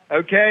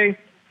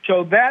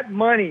 So that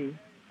money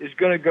is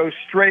going to go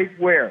straight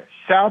where?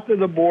 South of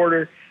the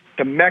border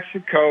to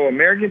Mexico.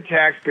 American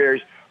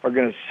taxpayers are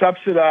going to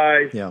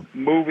subsidize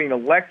moving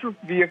electric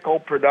vehicle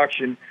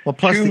production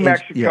to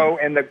Mexico,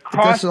 and the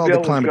cost bill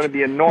is going to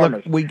be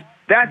enormous. Look,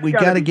 we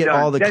got to get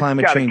all the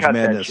climate change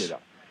madness.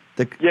 Start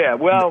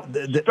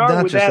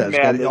with that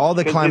madness. All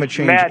the climate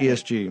change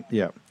madness.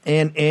 ESG,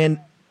 and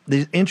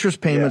the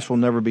interest payments will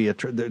never be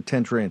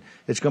 $10 trillion.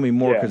 It's going to be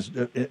more because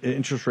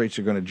interest rates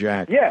are going to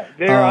jack.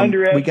 They're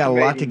underestimating. We got a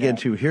lot to get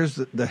to. Here's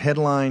the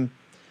headline.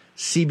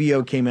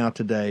 CBO came out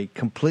today,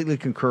 completely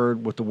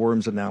concurred with the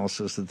Worms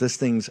analysis that this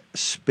thing's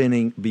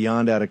spinning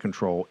beyond out of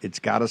control. It's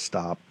got to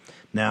stop.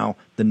 Now,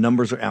 the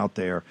numbers are out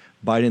there.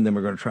 Biden and them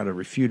are going to try to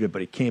refute it,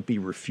 but it can't be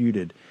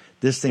refuted.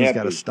 This thing's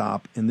got to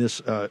stop, and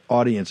this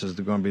audience is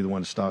going to be the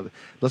one to stop it.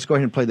 Let's go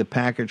ahead and play the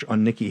package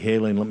on Nikki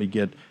Haley, and let me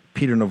get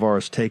Peter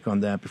Navarro's take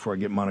on that before I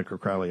get Monica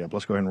Crowley up.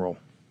 Let's go ahead and roll.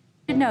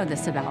 You know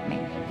this about me.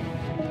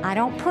 I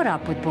don't put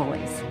up with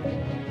bullies.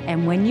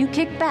 And when you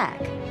kick back,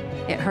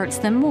 it hurts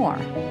them more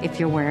if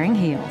you're wearing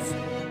heels.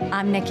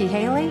 I'm Nikki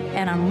Haley,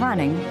 and I'm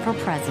running for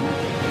president.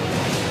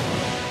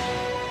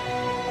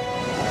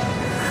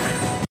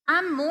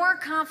 I'm more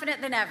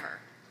confident than ever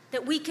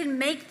that we can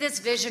make this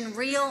vision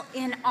real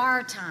in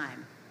our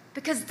time,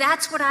 because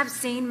that's what I've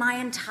seen my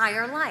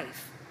entire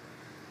life.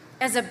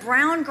 As a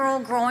brown girl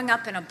growing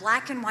up in a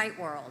black and white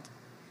world,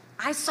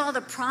 I saw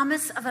the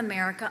promise of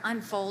America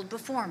unfold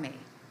before me.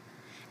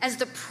 As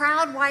the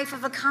proud wife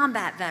of a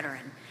combat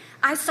veteran,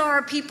 I saw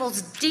our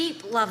people's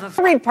deep love of...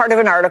 Read part of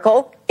an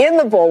article in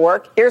the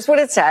Bulwark. Here's what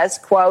it says,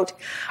 quote,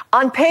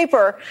 on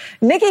paper,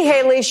 Nikki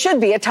Haley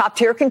should be a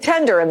top-tier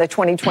contender in the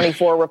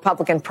 2024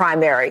 Republican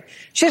primary.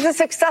 She's a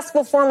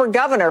successful former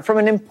governor from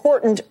an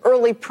important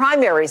early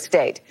primary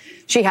state.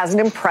 She has an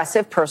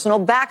impressive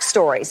personal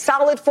backstory,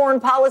 solid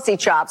foreign policy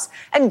chops,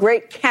 and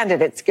great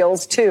candidate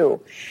skills,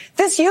 too.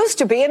 This used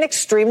to be an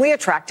extremely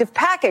attractive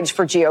package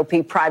for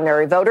GOP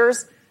primary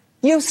voters.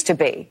 Used to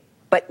be,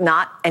 but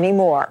not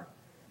anymore.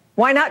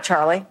 Why not,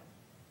 Charlie?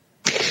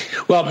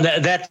 Well,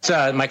 that's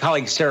my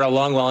colleague Sarah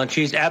Longwell, and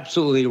she's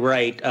absolutely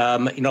right.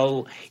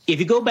 If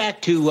you go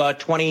back to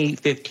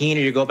 2015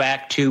 or you go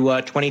back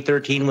to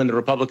 2013 when the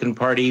Republican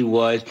Party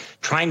was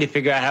trying to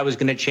figure out how it was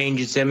going to change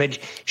its image,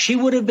 she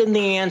would have been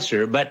the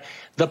answer. But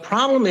The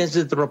problem is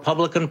that the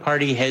Republican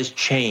Party has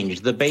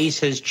changed. The base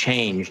has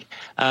changed.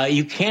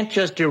 You can't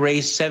just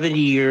erase 70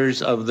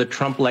 years of the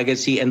Trump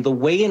legacy and the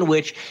way in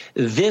which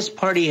this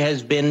party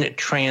has been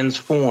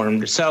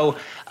transformed. So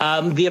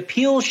the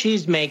appeal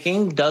she's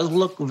making does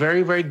look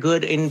very, very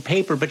good in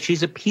paper, but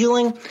she's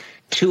appealing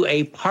to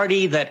a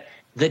party that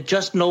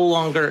just no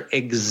longer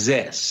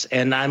exists.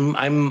 And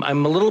I'm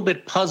a little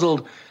bit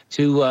puzzled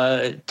to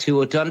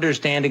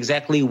understand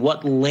exactly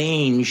what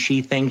lane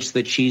she thinks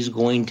that she's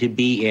going to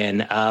be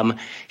in.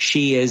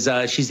 She's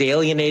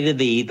alienated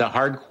the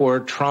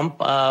hardcore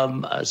Trump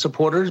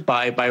supporters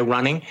by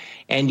running,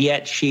 and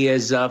yet she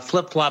has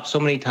flip-flopped so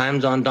many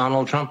times on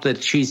Donald Trump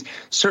that she's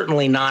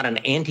certainly not an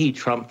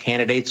anti-Trump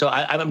candidate. So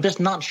I'm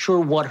just not sure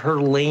what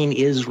her lane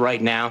is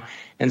right now.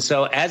 And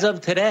so as of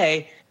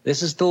today,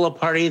 this is still a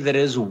party that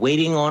is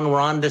waiting on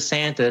Ron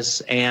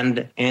DeSantis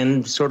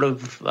and sort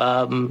of,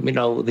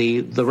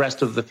 the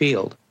rest of the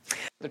field.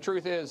 The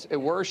truth is,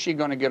 where is she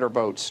going to get her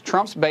votes?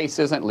 Trump's base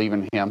isn't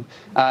leaving him.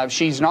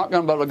 She's not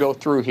going to be able to go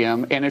through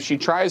him. And if she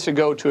tries to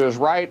go to his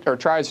right or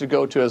tries to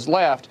go to his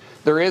left,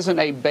 there isn't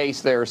a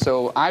base there.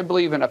 So I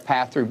believe in a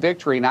path through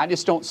victory, and I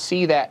just don't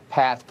see that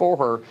path for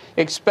her,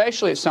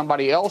 especially if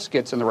somebody else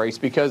gets in the race,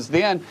 because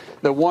then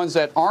the ones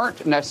that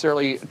aren't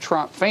necessarily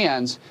Trump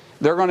fans,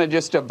 they're going to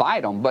just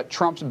divide them. But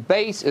Trump's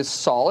base is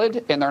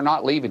solid, and they're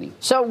not leaving him.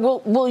 So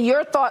will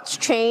your thoughts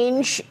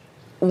change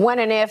when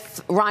and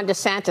if Ron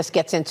DeSantis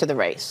gets into the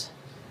race?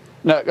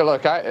 No,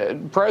 look,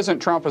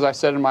 President Trump, as I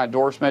said in my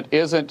endorsement,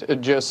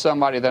 isn't just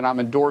somebody that I'm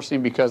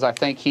endorsing because I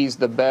think he's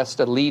the best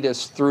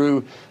elitist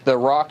through the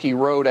rocky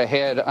road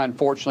ahead,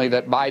 unfortunately,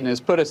 that Biden has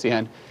put us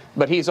in.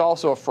 But he's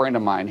also a friend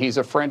of mine. He's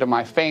a friend of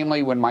my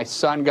family. When my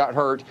son got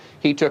hurt,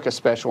 he took a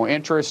special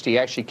interest. He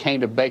actually came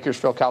to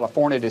Bakersfield,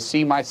 California to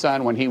see my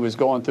son when he was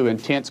going through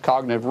intense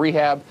cognitive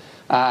rehab.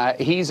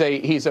 He's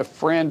a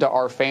friend to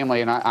our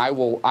family, and I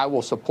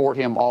will support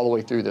him all the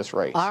way through this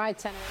race. All right,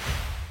 Senator.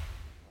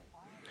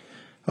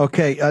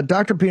 Okay,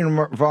 Dr. Peter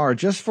Navarro,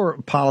 just for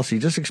policy,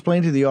 just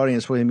explain to the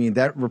audience what you mean.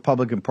 That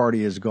Republican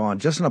Party is gone.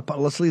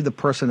 Let's leave the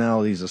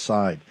personalities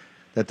aside,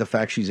 that the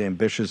fact she's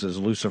ambitious as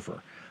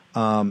Lucifer.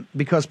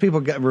 Because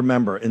people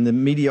remember, and the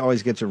media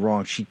always gets it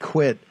wrong, she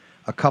quit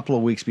a couple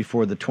of weeks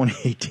before the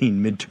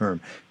 2018 midterm,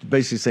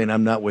 basically saying,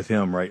 I'm not with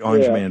him, right?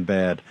 Orange man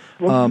bad.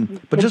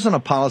 But just on a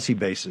policy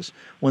basis,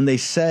 when they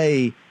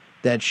say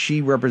that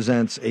she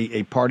represents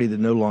a party that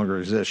no longer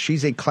exists,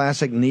 she's a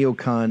classic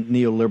neocon,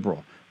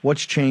 neoliberal.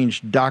 What's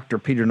changed, Dr.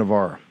 Peter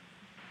Navarro?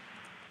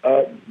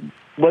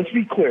 Let's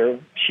be clear.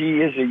 She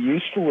is a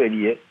useful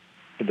idiot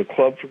for the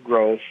Club for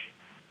Growth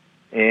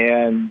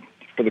and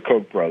for the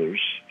Koch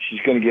brothers.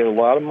 She's going to get a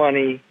lot of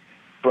money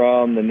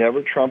from the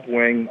Never Trump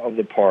wing of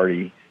the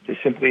party to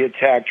simply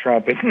attack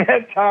Trump. Isn't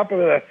that top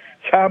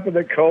of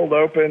the cold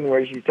open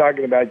where she's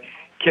talking about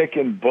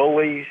kicking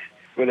bullies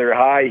with her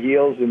high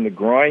heels in the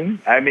groin?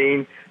 I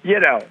mean,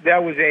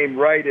 that was aimed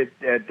right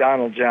at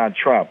Donald John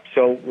Trump.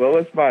 So,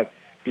 let's not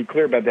be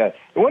clear about that.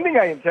 The one thing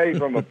I can tell you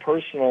from a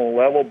personal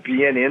level,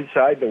 being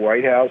inside the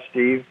White House,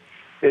 Steve,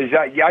 is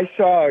I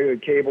saw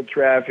cable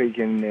traffic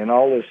and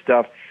all this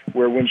stuff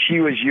where when she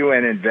was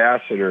UN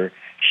ambassador,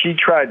 she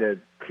tried to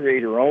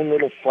create her own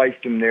little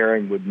fiefdom there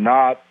and would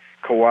not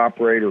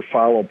cooperate or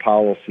follow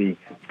policy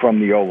from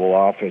the Oval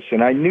Office.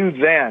 And I knew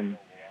then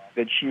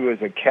that she was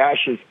a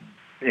cautious,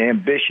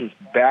 ambitious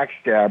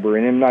backstabber.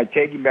 And in my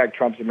Taking Back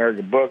Trump's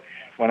America book,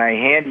 when I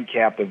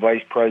handicapped the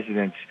vice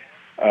presidents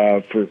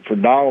for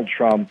Donald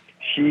Trump,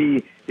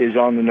 she is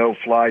on the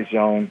no-fly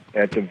zone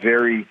at the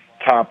very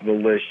top of the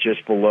list,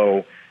 just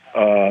below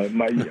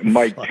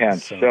Mike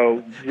Pence.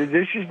 So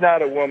this is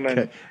not a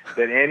woman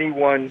that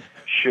anyone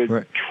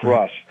should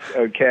trust,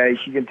 okay?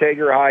 She can take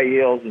her high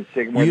heels and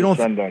stick them where the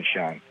sun don't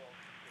shine.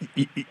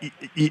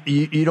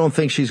 You don't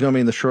think she's going to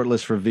be in the short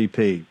list for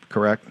VP,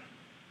 correct?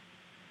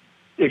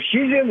 If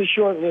she's in the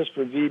short list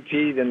for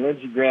VP, then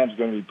Lindsey Graham's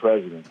going to be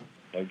president,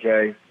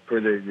 okay, for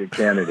the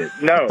candidate.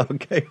 No.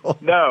 Okay.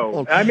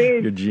 No. I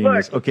mean, you're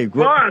genius. Look, okay,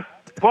 boss,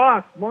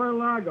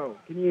 Mar-a-Lago,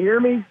 can you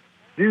hear me?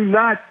 Do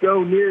not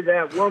go near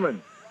that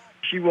woman.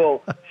 She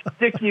will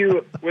stick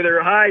you with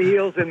her high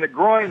heels in the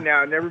groin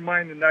now, never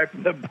mind the knife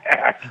in the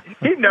back.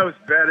 He knows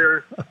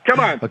better. Come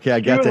on. Okay,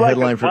 I got the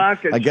headline for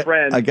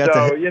friend.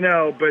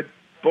 But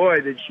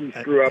boy, did she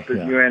screw up as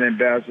UN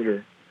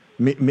ambassador.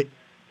 Media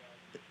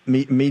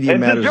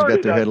Matters has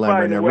got their headline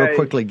right now. Real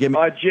quickly, give me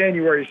on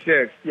January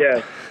 6th.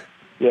 Yes.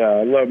 Yeah,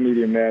 I love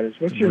Media Matters.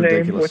 What's your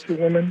name? What's the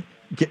woman?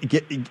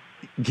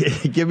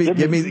 Give me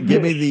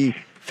the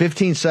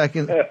 15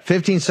 seconds.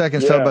 15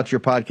 seconds. Tell about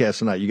your podcast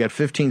tonight. You got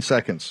 15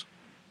 seconds.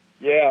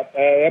 Yeah,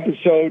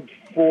 episode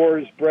 4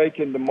 is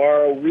breaking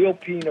tomorrow. Real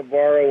P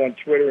Navarro on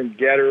Twitter and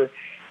Getter.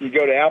 You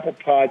go to Apple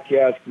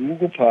Podcasts,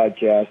 Google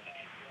Podcasts.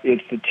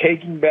 It's the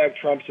Taking Back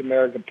Trump's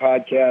America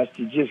podcast.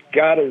 You just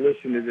got to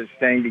listen to this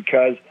thing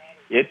because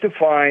it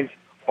defines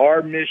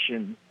our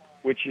mission,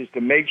 which is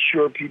to make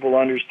sure people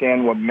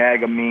understand what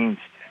MAGA means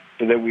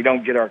so that we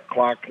don't get our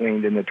clock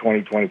cleaned in the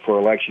 2024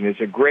 election.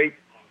 It's a great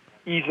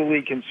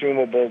easily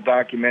consumable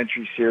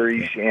documentary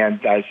series. And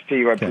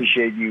Steve, I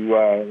appreciate you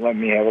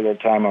letting me have a little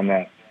time on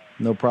that.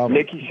 No problem.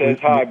 Nikki says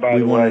hi, by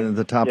the way. We went into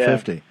the top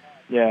 50.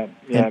 Yeah.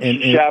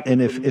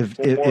 And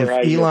if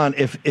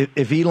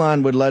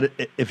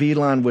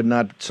Elon would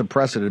not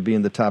suppress it, it'd be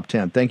in the top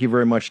 10. Thank you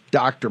very much,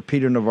 Dr.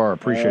 Peter Navarro.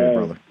 Appreciate it,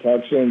 brother.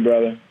 Talk soon,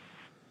 brother.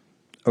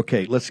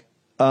 Okay, let's.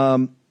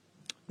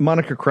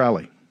 Monica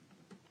Crowley.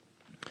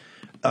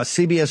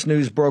 CBS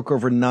News broke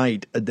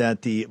overnight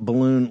that the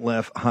balloon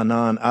left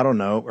Hainan. I don't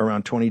know,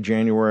 around 20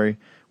 January.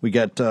 We've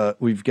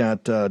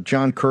got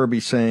John Kirby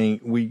saying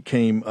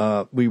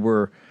we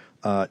were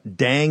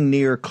dang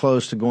near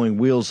close to going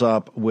wheels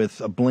up with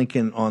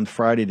Blinken on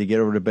Friday to get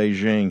over to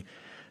Beijing.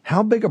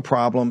 How big a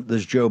problem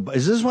is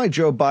this why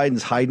Joe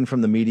Biden's hiding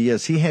from the media?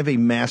 Does he have a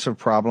massive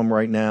problem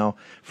right now?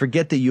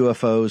 Forget the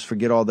UFOs,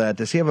 forget all that.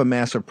 Does he have a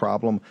massive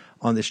problem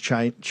on this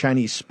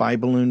Chinese spy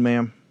balloon,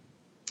 ma'am?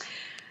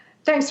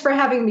 Thanks for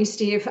having me,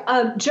 Steve.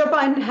 Joe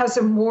Biden has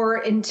a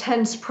more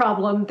intense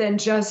problem than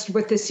just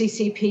with the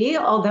CCP,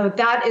 although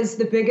that is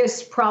the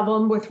biggest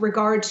problem with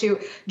regard to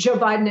Joe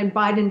Biden and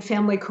Biden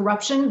family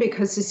corruption,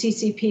 because the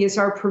CCP is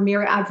our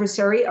premier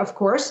adversary, of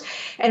course,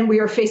 and we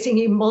are facing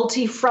a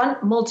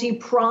multi-front,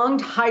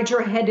 multi-pronged,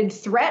 hydra-headed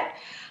threat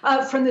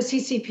from the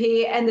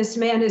CCP, and this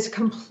man is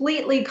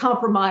completely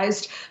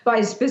compromised by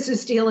his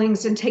business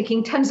dealings and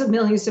taking tens of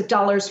millions of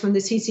dollars from the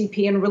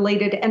CCP and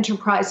related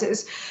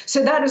enterprises.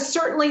 So that is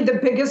certainly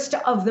the biggest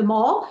of them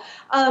all.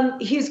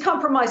 He's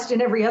compromised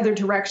in every other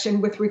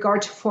direction with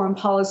regard to foreign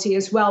policy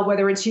as well,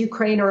 whether it's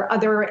Ukraine or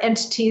other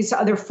entities,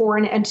 other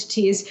foreign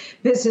entities,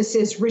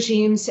 businesses,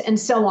 regimes, and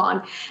so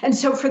on. And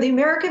so for the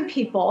American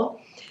people,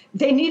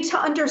 they need to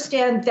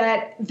understand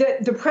that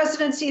the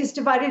presidency is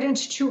divided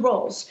into two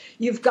roles.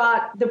 You've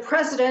got the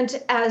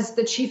president as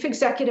the chief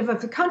executive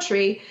of the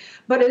country,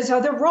 but his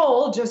other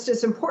role, just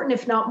as important,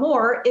 if not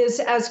more, is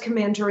as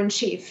commander in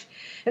chief.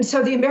 And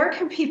so the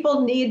American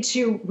people need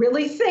to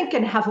really think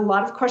and have a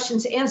lot of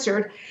questions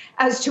answered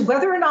as to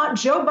whether or not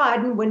Joe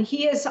Biden, when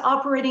he is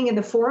operating in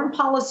the foreign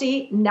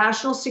policy,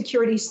 national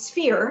security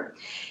sphere,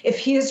 if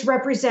he is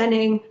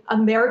representing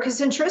America's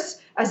interests,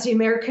 as the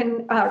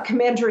American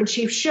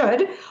commander-in-chief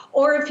should,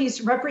 or if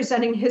he's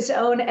representing his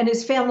own and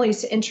his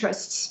family's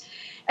interests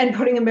and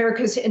putting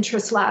America's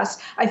interests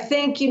last. I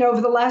think,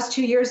 over the last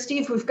 2 years,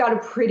 Steve, we've got a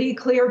pretty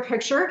clear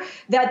picture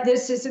that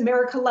this is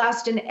America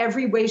last in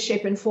every way,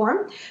 shape, and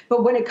form.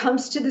 But when it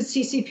comes to the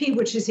CCP,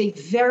 which is a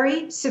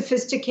very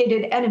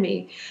sophisticated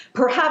enemy,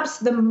 perhaps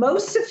the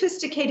most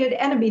sophisticated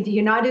enemy the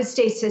United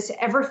States has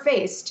ever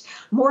faced,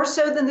 more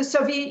so than the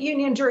Soviet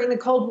Union during the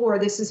Cold War,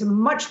 this is a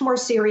much more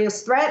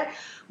serious threat.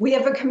 We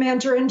have a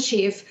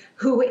commander-in-chief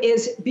who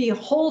is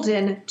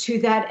beholden to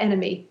that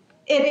enemy.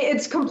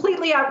 It's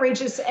completely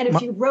outrageous, and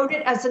if you wrote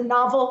it as a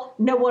novel,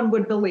 no one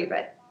would believe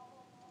it.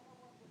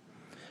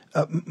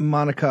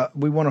 Monica,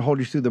 we want to hold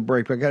you through the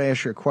break, but I got to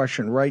ask you a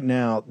question. Right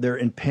now, they're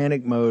in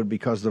panic mode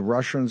because the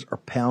Russians are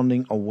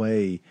pounding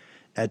away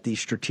at the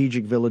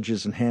strategic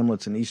villages and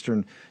hamlets in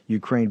eastern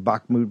Ukraine,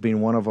 Bakhmut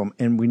being one of them.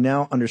 And we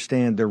now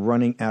understand they're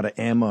running out of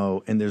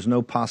ammo, and there's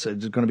no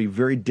possibility. It's going to be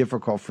very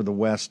difficult for the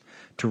West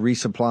to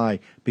resupply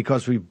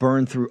because we've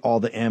burned through all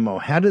the ammo.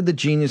 How did the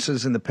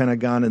geniuses in the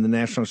Pentagon and the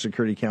National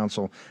Security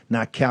Council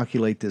not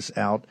calculate this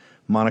out?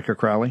 Monica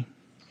Crowley?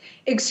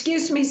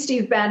 Excuse me,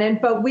 Steve Bannon,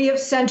 but we have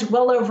sent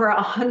well over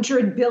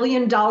 $100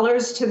 billion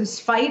to this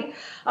fight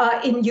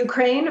in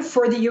Ukraine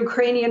for the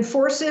Ukrainian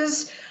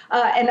forces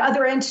and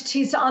other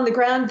entities on the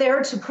ground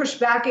there to push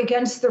back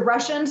against the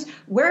Russians.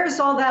 Where has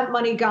all that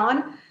money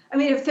gone? I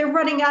mean, if they're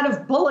running out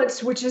of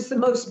bullets, which is the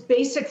most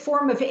basic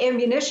form of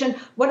ammunition,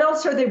 what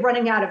else are they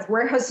running out of?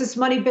 Where has this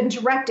money been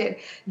directed?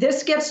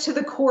 This gets to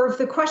the core of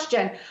the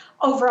question.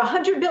 Over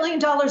 $100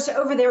 billion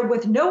over there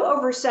with no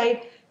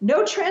oversight,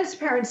 no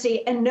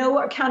transparency, and no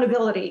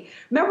accountability.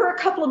 Remember a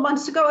couple of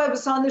months ago, I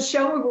was on the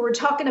show and we were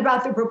talking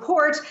about the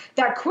report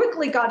that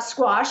quickly got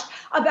squashed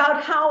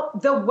about how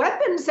the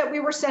weapons that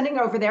we were sending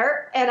over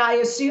there, and I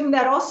assume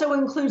that also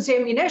includes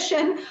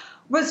ammunition,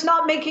 was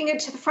not making it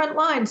to the front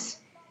lines.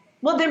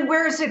 Well, then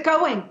where is it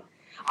going?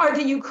 Are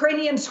the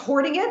Ukrainians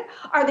hoarding it?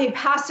 Are they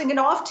passing it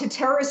off to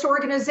terrorist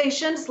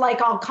organizations like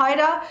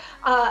Al-Qaeda,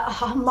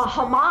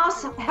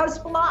 Hamas,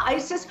 Hezbollah,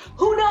 ISIS?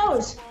 Who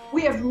knows?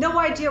 We have no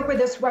idea where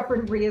this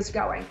weaponry is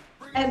going.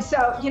 And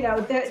so,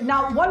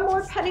 not one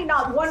more penny,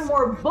 not one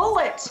more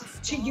bullet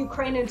to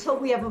Ukraine until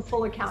we have a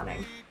full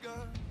accounting.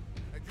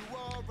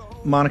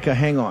 Monica,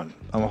 hang on.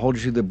 I'm going to hold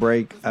you through the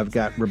break. I've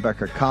got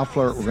Rebecca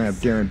Koffler. We're going to have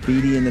Darren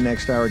Beattie in the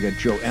next hour. We got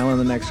Joe Allen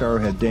in the next hour.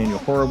 We have Daniel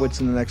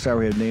Horowitz in the next hour.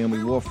 We have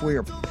Naomi Wolf. We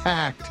are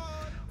packed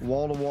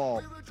wall to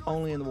wall,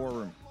 only in the War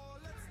Room.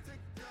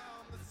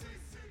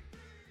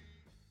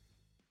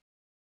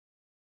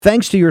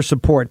 Thanks to your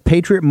support,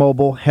 Patriot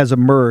Mobile has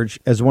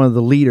emerged as one of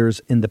the leaders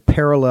in the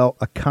parallel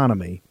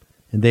economy,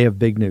 and they have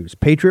big news.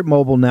 Patriot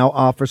Mobile now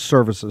offers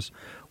services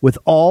with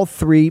all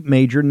three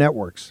major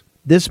networks.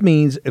 This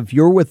means if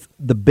you're with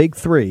the big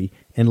three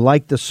and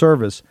like the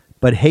service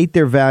but hate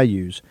their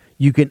values,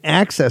 you can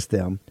access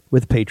them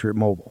with Patriot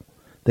Mobile.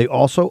 They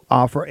also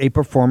offer a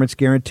performance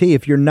guarantee.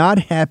 If you're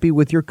not happy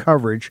with your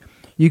coverage,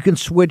 you can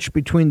switch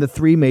between the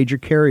 3 major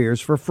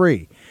carriers for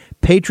free.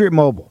 Patriot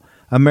Mobile,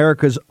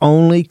 America's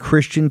only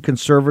Christian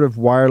conservative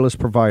wireless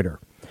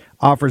provider,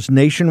 offers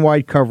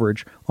nationwide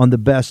coverage on the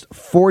best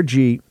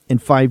 4G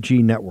and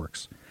 5G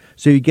networks.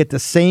 So you get the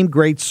same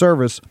great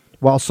service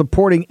while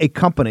supporting a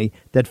company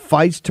that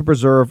fights to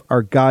preserve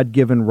our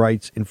God-given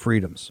rights and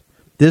freedoms.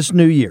 This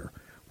new year,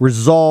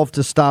 resolve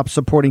to stop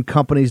supporting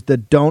companies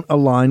that don't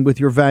align with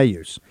your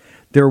values.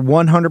 Their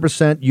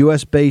 100%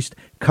 U.S.-based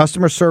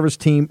customer service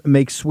team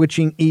makes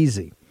switching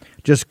easy.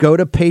 Just go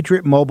to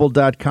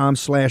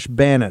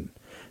patriotmobile.com/Bannon.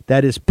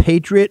 That is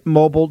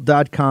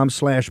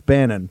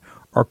patriotmobile.com/Bannon,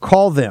 or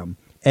call them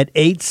at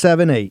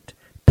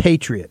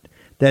 878-PATRIOT.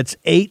 That's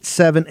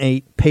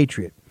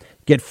 878-PATRIOT.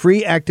 Get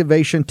free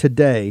activation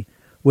today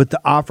with the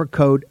offer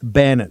code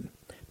Bannon.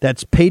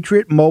 That's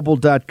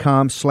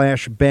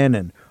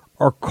patriotmobile.com/Bannon,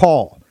 or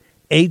call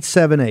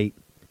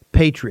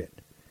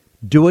 878-PATRIOT.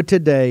 Do it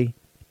today.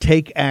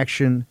 Take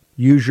action.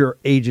 Use your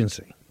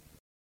agency.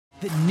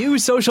 The new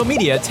social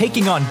media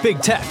taking on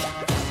big tech,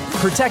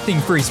 protecting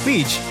free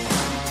speech,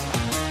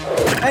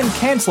 and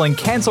canceling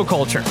cancel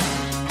culture.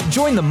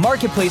 Join the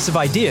marketplace of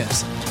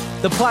ideas.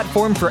 The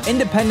platform for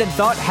independent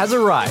thought has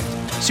arrived.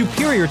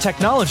 Superior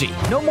technology.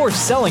 No more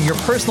selling your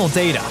personal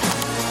data.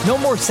 No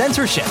more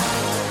censorship.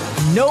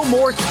 No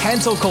more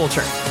cancel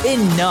culture.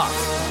 Enough.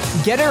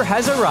 Getter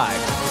has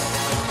arrived.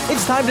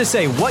 It's time to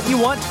say what you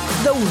want,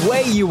 the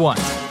way you want.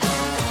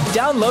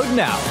 Download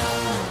now.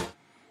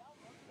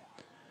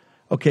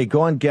 Okay,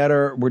 go on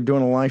Getter. We're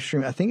doing a live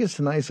stream. I think it's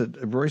tonight. It's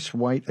Royce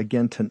White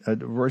again.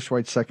 Royce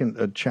White's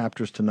second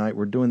chapters tonight.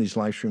 We're doing these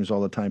live streams all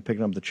the time,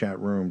 picking up the chat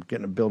room,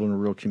 building a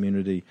real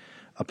community.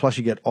 Plus,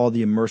 you get all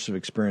the immersive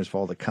experience of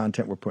all the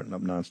content we're putting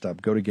up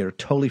nonstop. Go to Getter,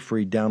 totally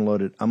free.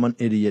 Download it. I'm an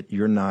idiot.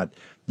 You're not.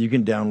 You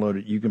can download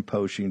it. You can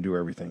post. You can do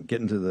everything. Get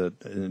into the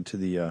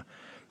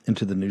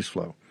news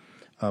flow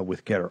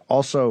with Getter.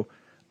 Also,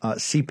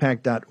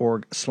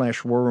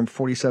 cpac.org/war room.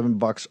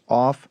 $47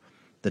 off.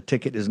 The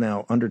ticket is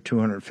now under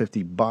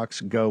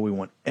 $250. Go. We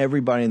want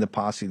everybody in the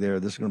posse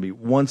there. This is going to be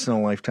once in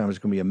a lifetime. It's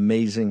going to be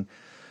amazing.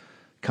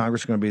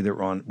 Congress is going to be there.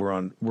 We're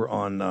on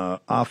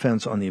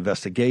offense on the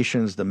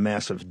investigations, the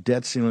massive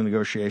debt ceiling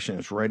negotiation.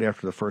 It's right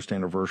after the first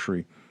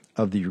anniversary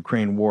of the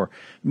Ukraine war.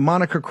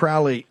 Monica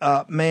Crowley,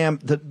 ma'am,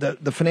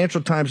 the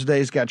Financial Times today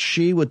has got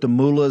Xi with the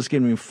mullahs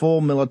giving full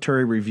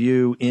military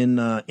review in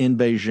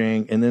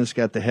Beijing, and then it's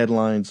got the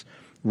headlines: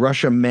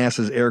 Russia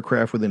masses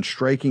aircraft within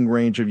striking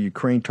range of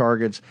Ukraine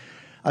targets.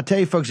 I'll tell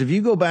you, folks, if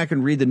you go back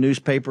and read the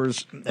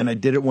newspapers, and I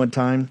did it one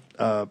time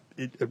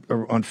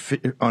on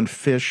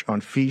Fish,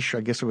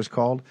 I guess it was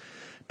called,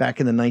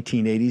 back in the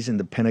 1980s in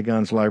the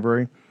Pentagon's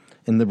library,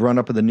 in the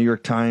run-up of the New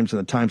York Times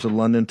and the Times of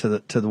London to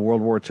the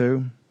World War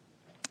II,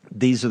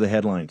 these are the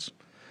headlines.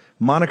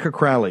 Monica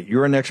Crowley,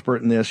 you're an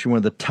expert in this. You're one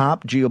of the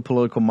top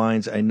geopolitical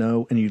minds I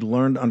know, and you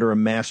learned under a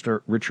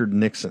master, Richard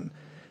Nixon.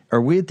 Are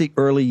we at the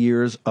early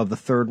years of the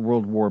Third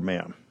World War,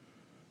 ma'am?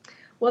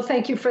 Well,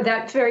 thank you for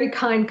that very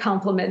kind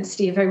compliment,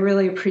 Steve. I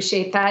really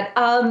appreciate that.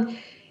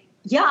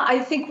 Yeah, I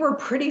think we're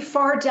pretty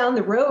far down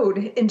the road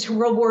into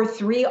World War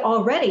III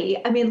already.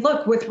 I mean,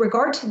 look, with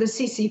regard to the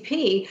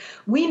CCP,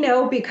 we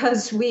know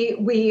because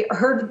we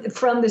heard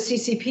from the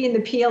CCP and the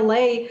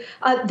PLA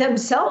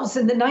themselves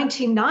in the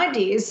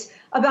 1990s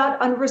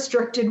about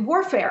unrestricted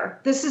warfare.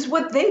 This is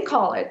what they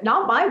call it,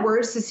 not my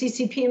words, the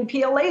CCP and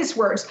PLA's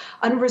words,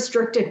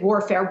 unrestricted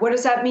warfare. What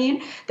does that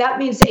mean? That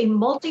means a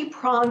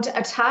multi-pronged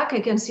attack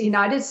against the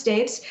United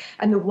States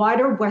and the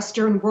wider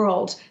Western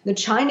world. The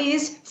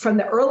Chinese, from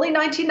the early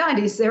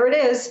 1990s, there it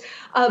is,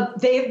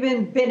 they've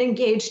been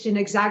engaged in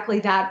exactly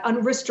that,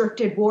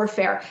 unrestricted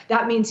warfare.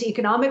 That means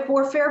economic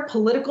warfare,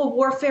 political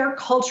warfare,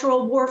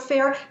 cultural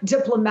warfare,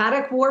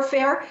 diplomatic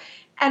warfare.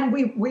 And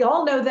we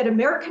all know that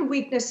American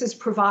weakness is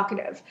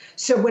provocative.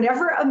 So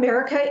whenever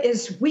America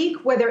is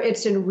weak, whether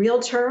it's in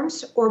real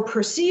terms or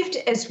perceived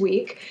as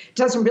weak,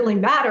 doesn't really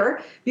matter,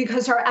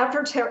 because our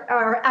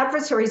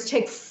adversaries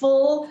take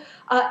full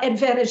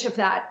advantage of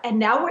that. And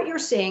now what you're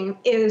seeing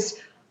is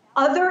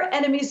other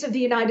enemies of the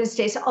United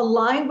States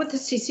allying with the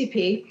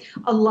CCP,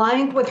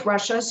 allying with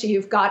Russia. So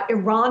you've got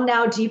Iran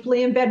now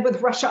deeply in bed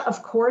with Russia,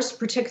 of course,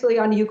 particularly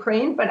on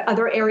Ukraine, but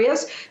other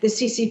areas. The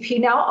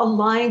CCP now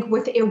allying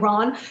with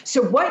Iran.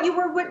 So what you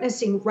are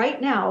witnessing right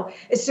now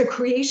is the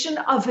creation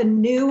of a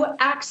new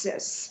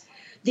axis.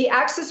 The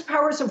Axis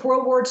powers of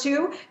World War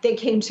II, they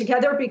came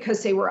together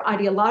because they were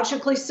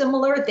ideologically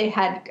similar. They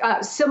had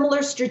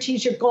similar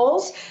strategic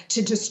goals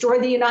to destroy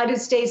the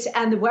United States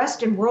and the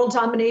West and world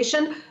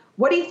domination.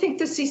 What do you think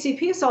the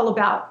CCP is all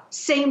about?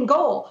 Same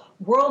goal,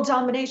 world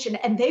domination.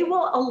 And they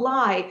will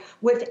ally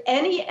with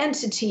any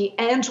entity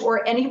and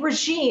or any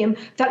regime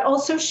that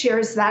also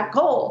shares that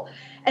goal.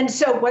 And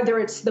so whether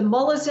it's the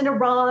mullahs in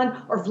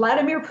Iran or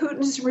Vladimir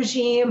Putin's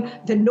regime,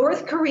 the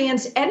North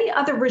Koreans, any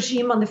other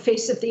regime on the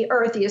face of the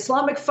earth, the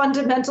Islamic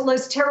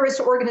fundamentalist terrorist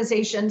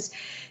organizations,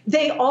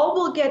 they all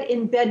will get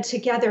in bed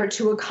together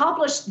to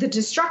accomplish the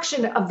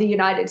destruction of the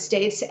United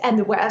States and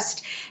the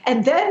West.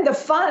 And then the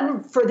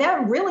fun for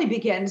them really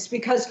begins,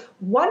 because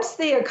once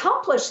they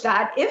accomplish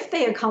that, if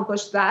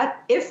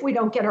we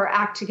don't get our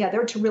act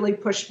together to really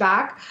push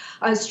back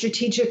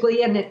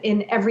strategically and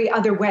in every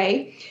other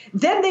way,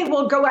 then they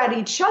will go at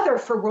each other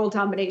for world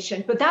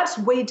domination. But that's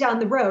way down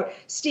the road.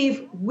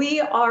 Steve,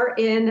 we are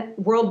in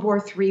World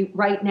War III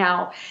right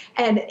now,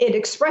 and it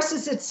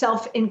expresses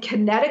itself in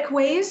kinetic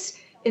ways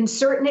in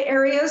certain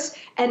areas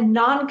and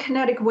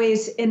non-kinetic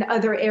ways in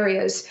other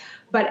areas.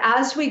 But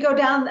as we go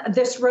down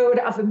this road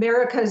of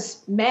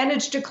America's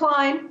managed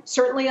decline,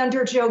 certainly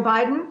under Joe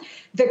Biden,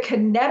 the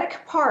kinetic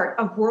part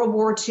of World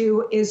War II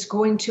is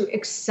going to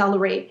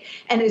accelerate,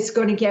 and it's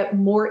going to get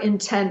more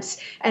intense.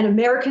 And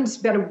Americans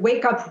better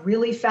wake up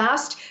really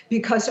fast,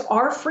 because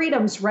our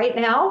freedoms right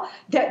now,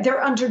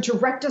 they're under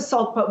direct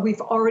assault, but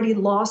we've already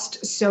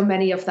lost so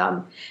many of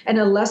them. And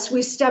unless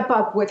we step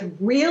up with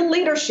real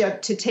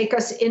leadership to take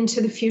us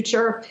into the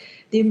future,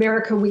 the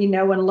America we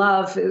know and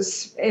love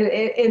is,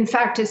 in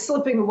fact, it's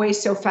slipping away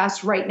so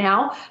fast right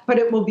now, but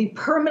it will be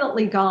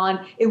permanently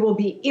gone. It will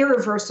be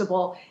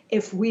irreversible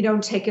if we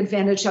don't take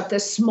advantage of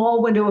this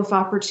small window of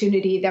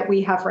opportunity that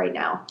we have right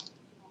now.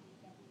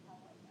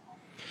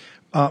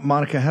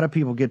 Monica, how do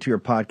people get to your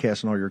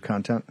podcast and all your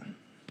content?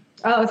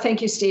 Oh,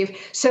 thank you, Steve.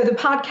 So the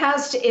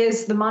podcast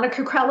is the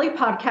Monica Crowley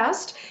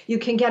Podcast. You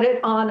can get it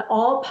on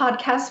all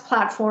podcast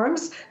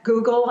platforms: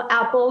 Google,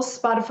 Apple,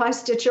 Spotify,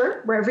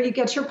 Stitcher, wherever you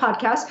get your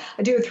podcast.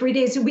 I do it 3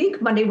 days a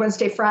week, Monday,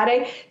 Wednesday,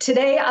 Friday.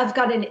 Today, I've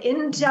got an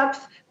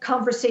in-depth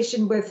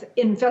conversation with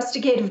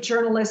investigative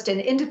journalist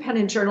and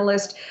independent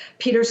journalist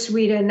Peter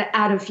Sweden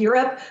out of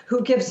Europe,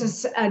 who gives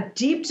us a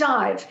deep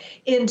dive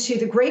into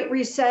the Great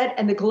Reset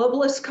and the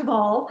globalist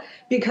cabal,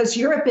 because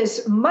Europe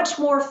is much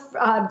more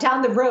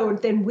down the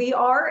road than we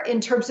are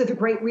in terms of the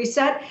Great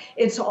Reset.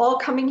 It's all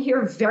coming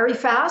here very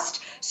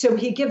fast. So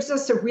he gives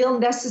us a real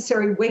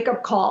necessary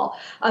wake-up call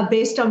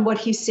based on what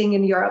he's seeing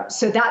in Europe.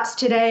 So that's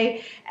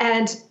today,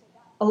 and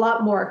a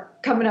lot more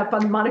coming up on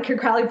the Monica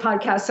Crowley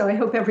Podcast, so I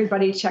hope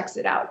everybody checks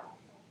it out.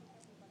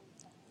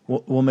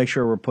 We'll make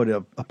sure we'll put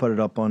it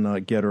up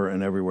on Getter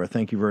and everywhere.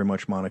 Thank you very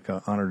much,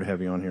 Monica. Honored to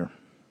have you on here.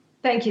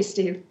 Thank you,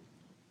 Steve.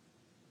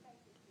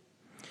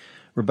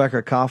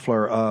 Rebecca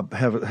Koffler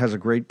has a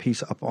great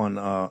piece up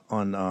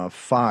on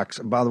Fox.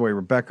 By the way,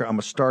 Rebecca, I'm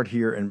going to start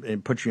here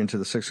and put you into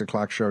the 6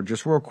 o'clock show.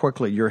 Just real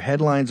quickly, your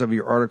headlines of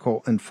your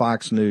article in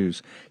Fox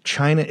News: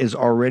 China is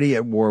already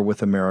at war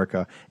with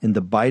America, and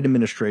the Biden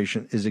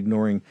administration is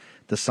ignoring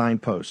the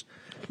signpost.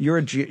 You're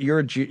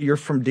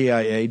from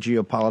DIA,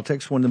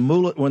 geopolitics.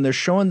 When they're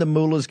showing the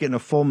mullahs getting a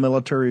full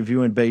military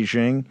review in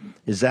Beijing,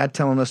 is that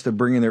telling us they're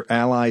bringing their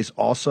allies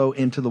also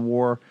into the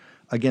war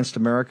against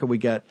America? We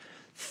got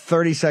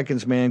 30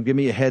 seconds, man. Give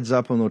me a heads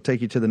up and we'll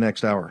take you to the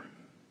next hour.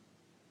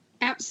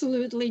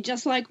 Absolutely.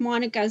 Just like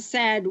Monica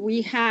said,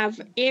 we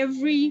have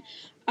every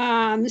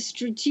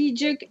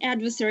strategic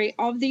adversary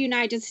of the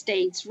United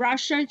States,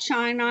 Russia,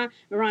 China,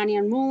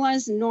 Iranian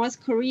mullahs, North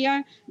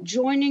Korea,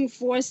 joining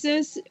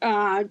forces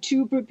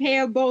to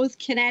prepare both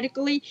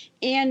kinetically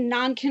and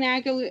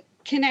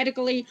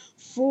non-kinetically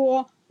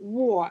for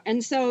war.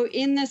 And so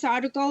in this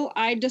article,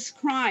 I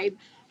describe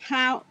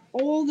how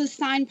all the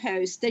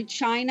signposts that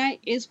China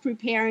is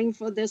preparing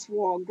for this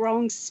war,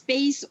 growing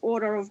space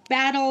order of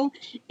battle.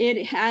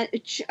 It has,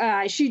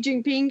 Xi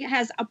Jinping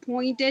has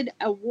appointed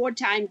a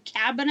wartime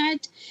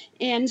cabinet,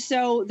 and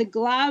so the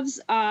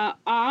gloves are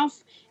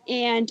off.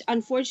 And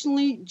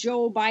unfortunately,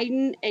 Joe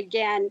Biden,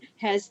 again,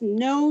 has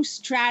no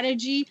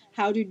strategy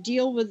how to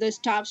deal with this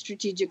top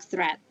strategic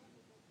threat.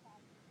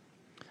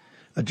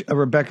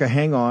 Rebecca,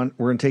 hang on.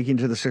 We're going to take you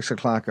into the 6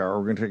 o'clock hour.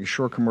 We're going to take a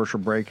short commercial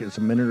break. It's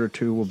a minute or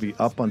two. We'll be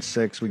up on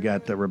 6. We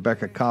got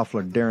Rebecca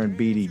Koffler, Darren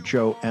Beattie,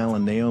 Joe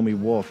Allen, Naomi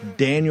Wolf,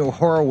 Daniel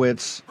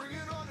Horowitz,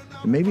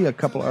 and maybe a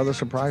couple other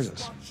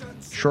surprises.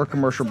 Short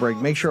commercial break.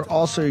 Make sure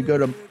also you go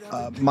to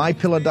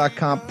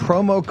MyPillow.com,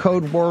 promo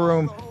code War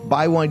Room,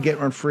 buy one, get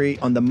one free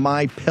on the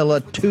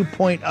MyPillow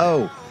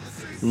 2.0.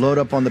 Load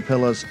up on the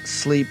pillows,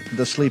 sleep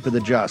the sleep of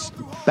the just.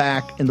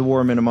 Back in the War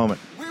Room in a moment.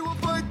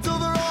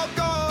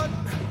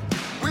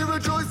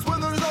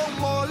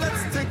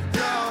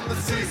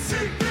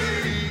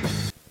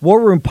 War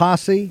Room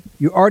Posse,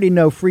 you already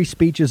know free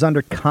speech is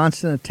under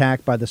constant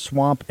attack by the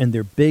swamp and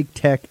their big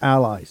tech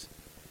allies.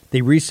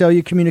 They resell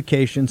your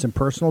communications and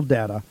personal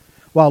data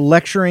while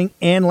lecturing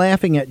and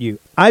laughing at you.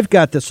 I've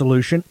got the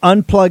solution.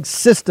 Unplug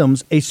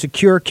Systems, a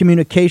secure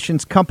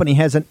communications company,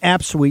 has an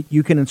app suite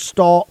you can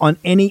install on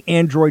any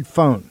Android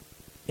phone,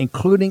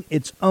 including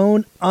its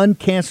own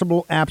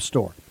uncancelable app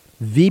store,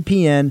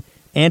 VPN,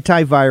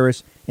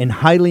 antivirus, and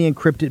highly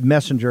encrypted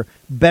messenger,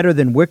 better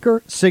than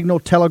Wickr, Signal,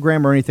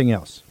 Telegram, or anything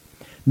else.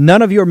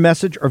 None of your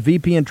message or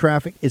VPN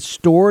traffic is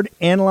stored,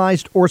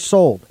 analyzed, or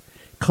sold.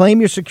 Claim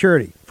your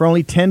security for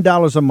only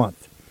 $10 a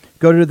month.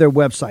 Go to their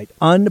website,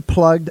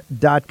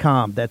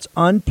 unplugged.com. That's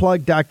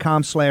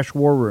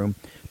unplugged.com/war room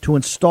to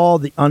install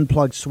the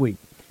Unplugged suite.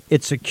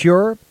 It's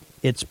secure.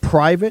 It's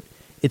private.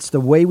 It's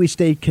the way we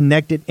stay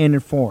connected and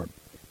informed.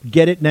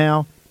 Get it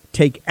now.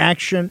 Take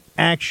action,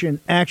 action,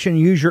 action.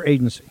 Use your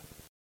agency.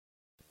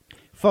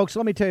 Folks,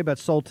 let me tell you about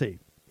Solti.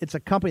 It's a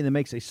company that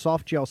makes a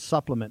soft gel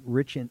supplement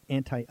rich in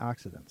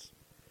antioxidants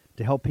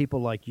to help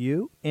people like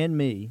you and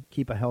me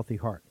keep a healthy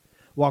heart.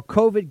 While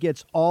COVID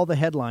gets all the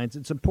headlines,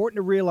 it's important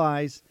to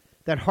realize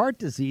that heart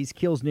disease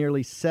kills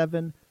nearly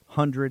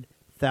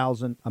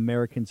 700,000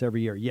 Americans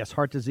every year. Yes,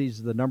 heart disease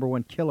is the number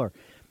one killer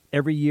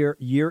every year,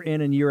 year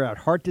in and year out.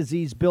 Heart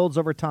disease builds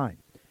over time.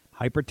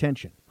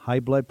 Hypertension, high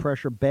blood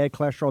pressure, bad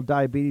cholesterol,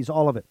 diabetes,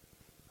 all of it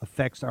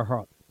affects our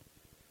heart.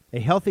 A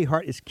healthy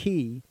heart is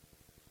key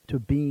to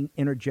being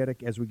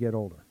energetic as we get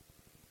older.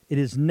 It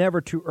is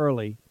never too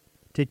early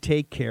to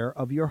take care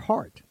of your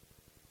heart.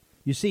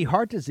 You see,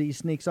 heart disease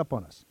sneaks up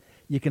on us.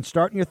 You can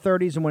start in your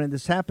 30s, and when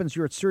this happens,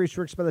 you're at serious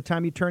risk by the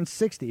time you turn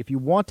 60. If you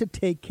want to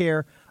take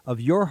care of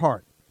your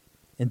heart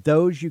and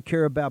those you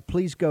care about,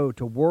 please go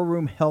to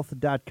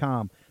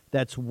warroomhealth.com.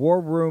 That's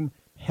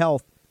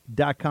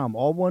warroomhealth.com.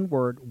 All one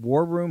word,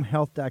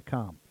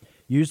 warroomhealth.com.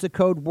 Use the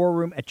code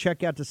WARROOM at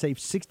checkout to save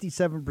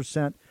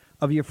 67%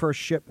 of your first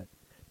shipment.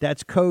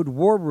 That's code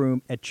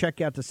WARROOM at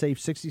checkout to save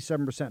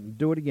 67%. And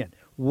do it again.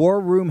 War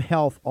Room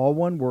Health, all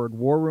one word,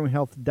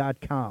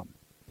 warroomhealth.com.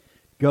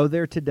 Go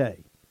there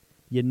today.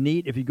 You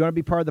need, if you're going to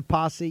be part of the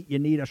posse, you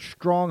need a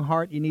strong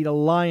heart. You need a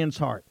lion's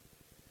heart.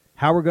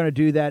 How we're going to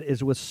do that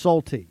is with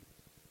Solti.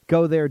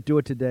 Go there, do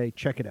it today.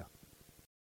 Check it out.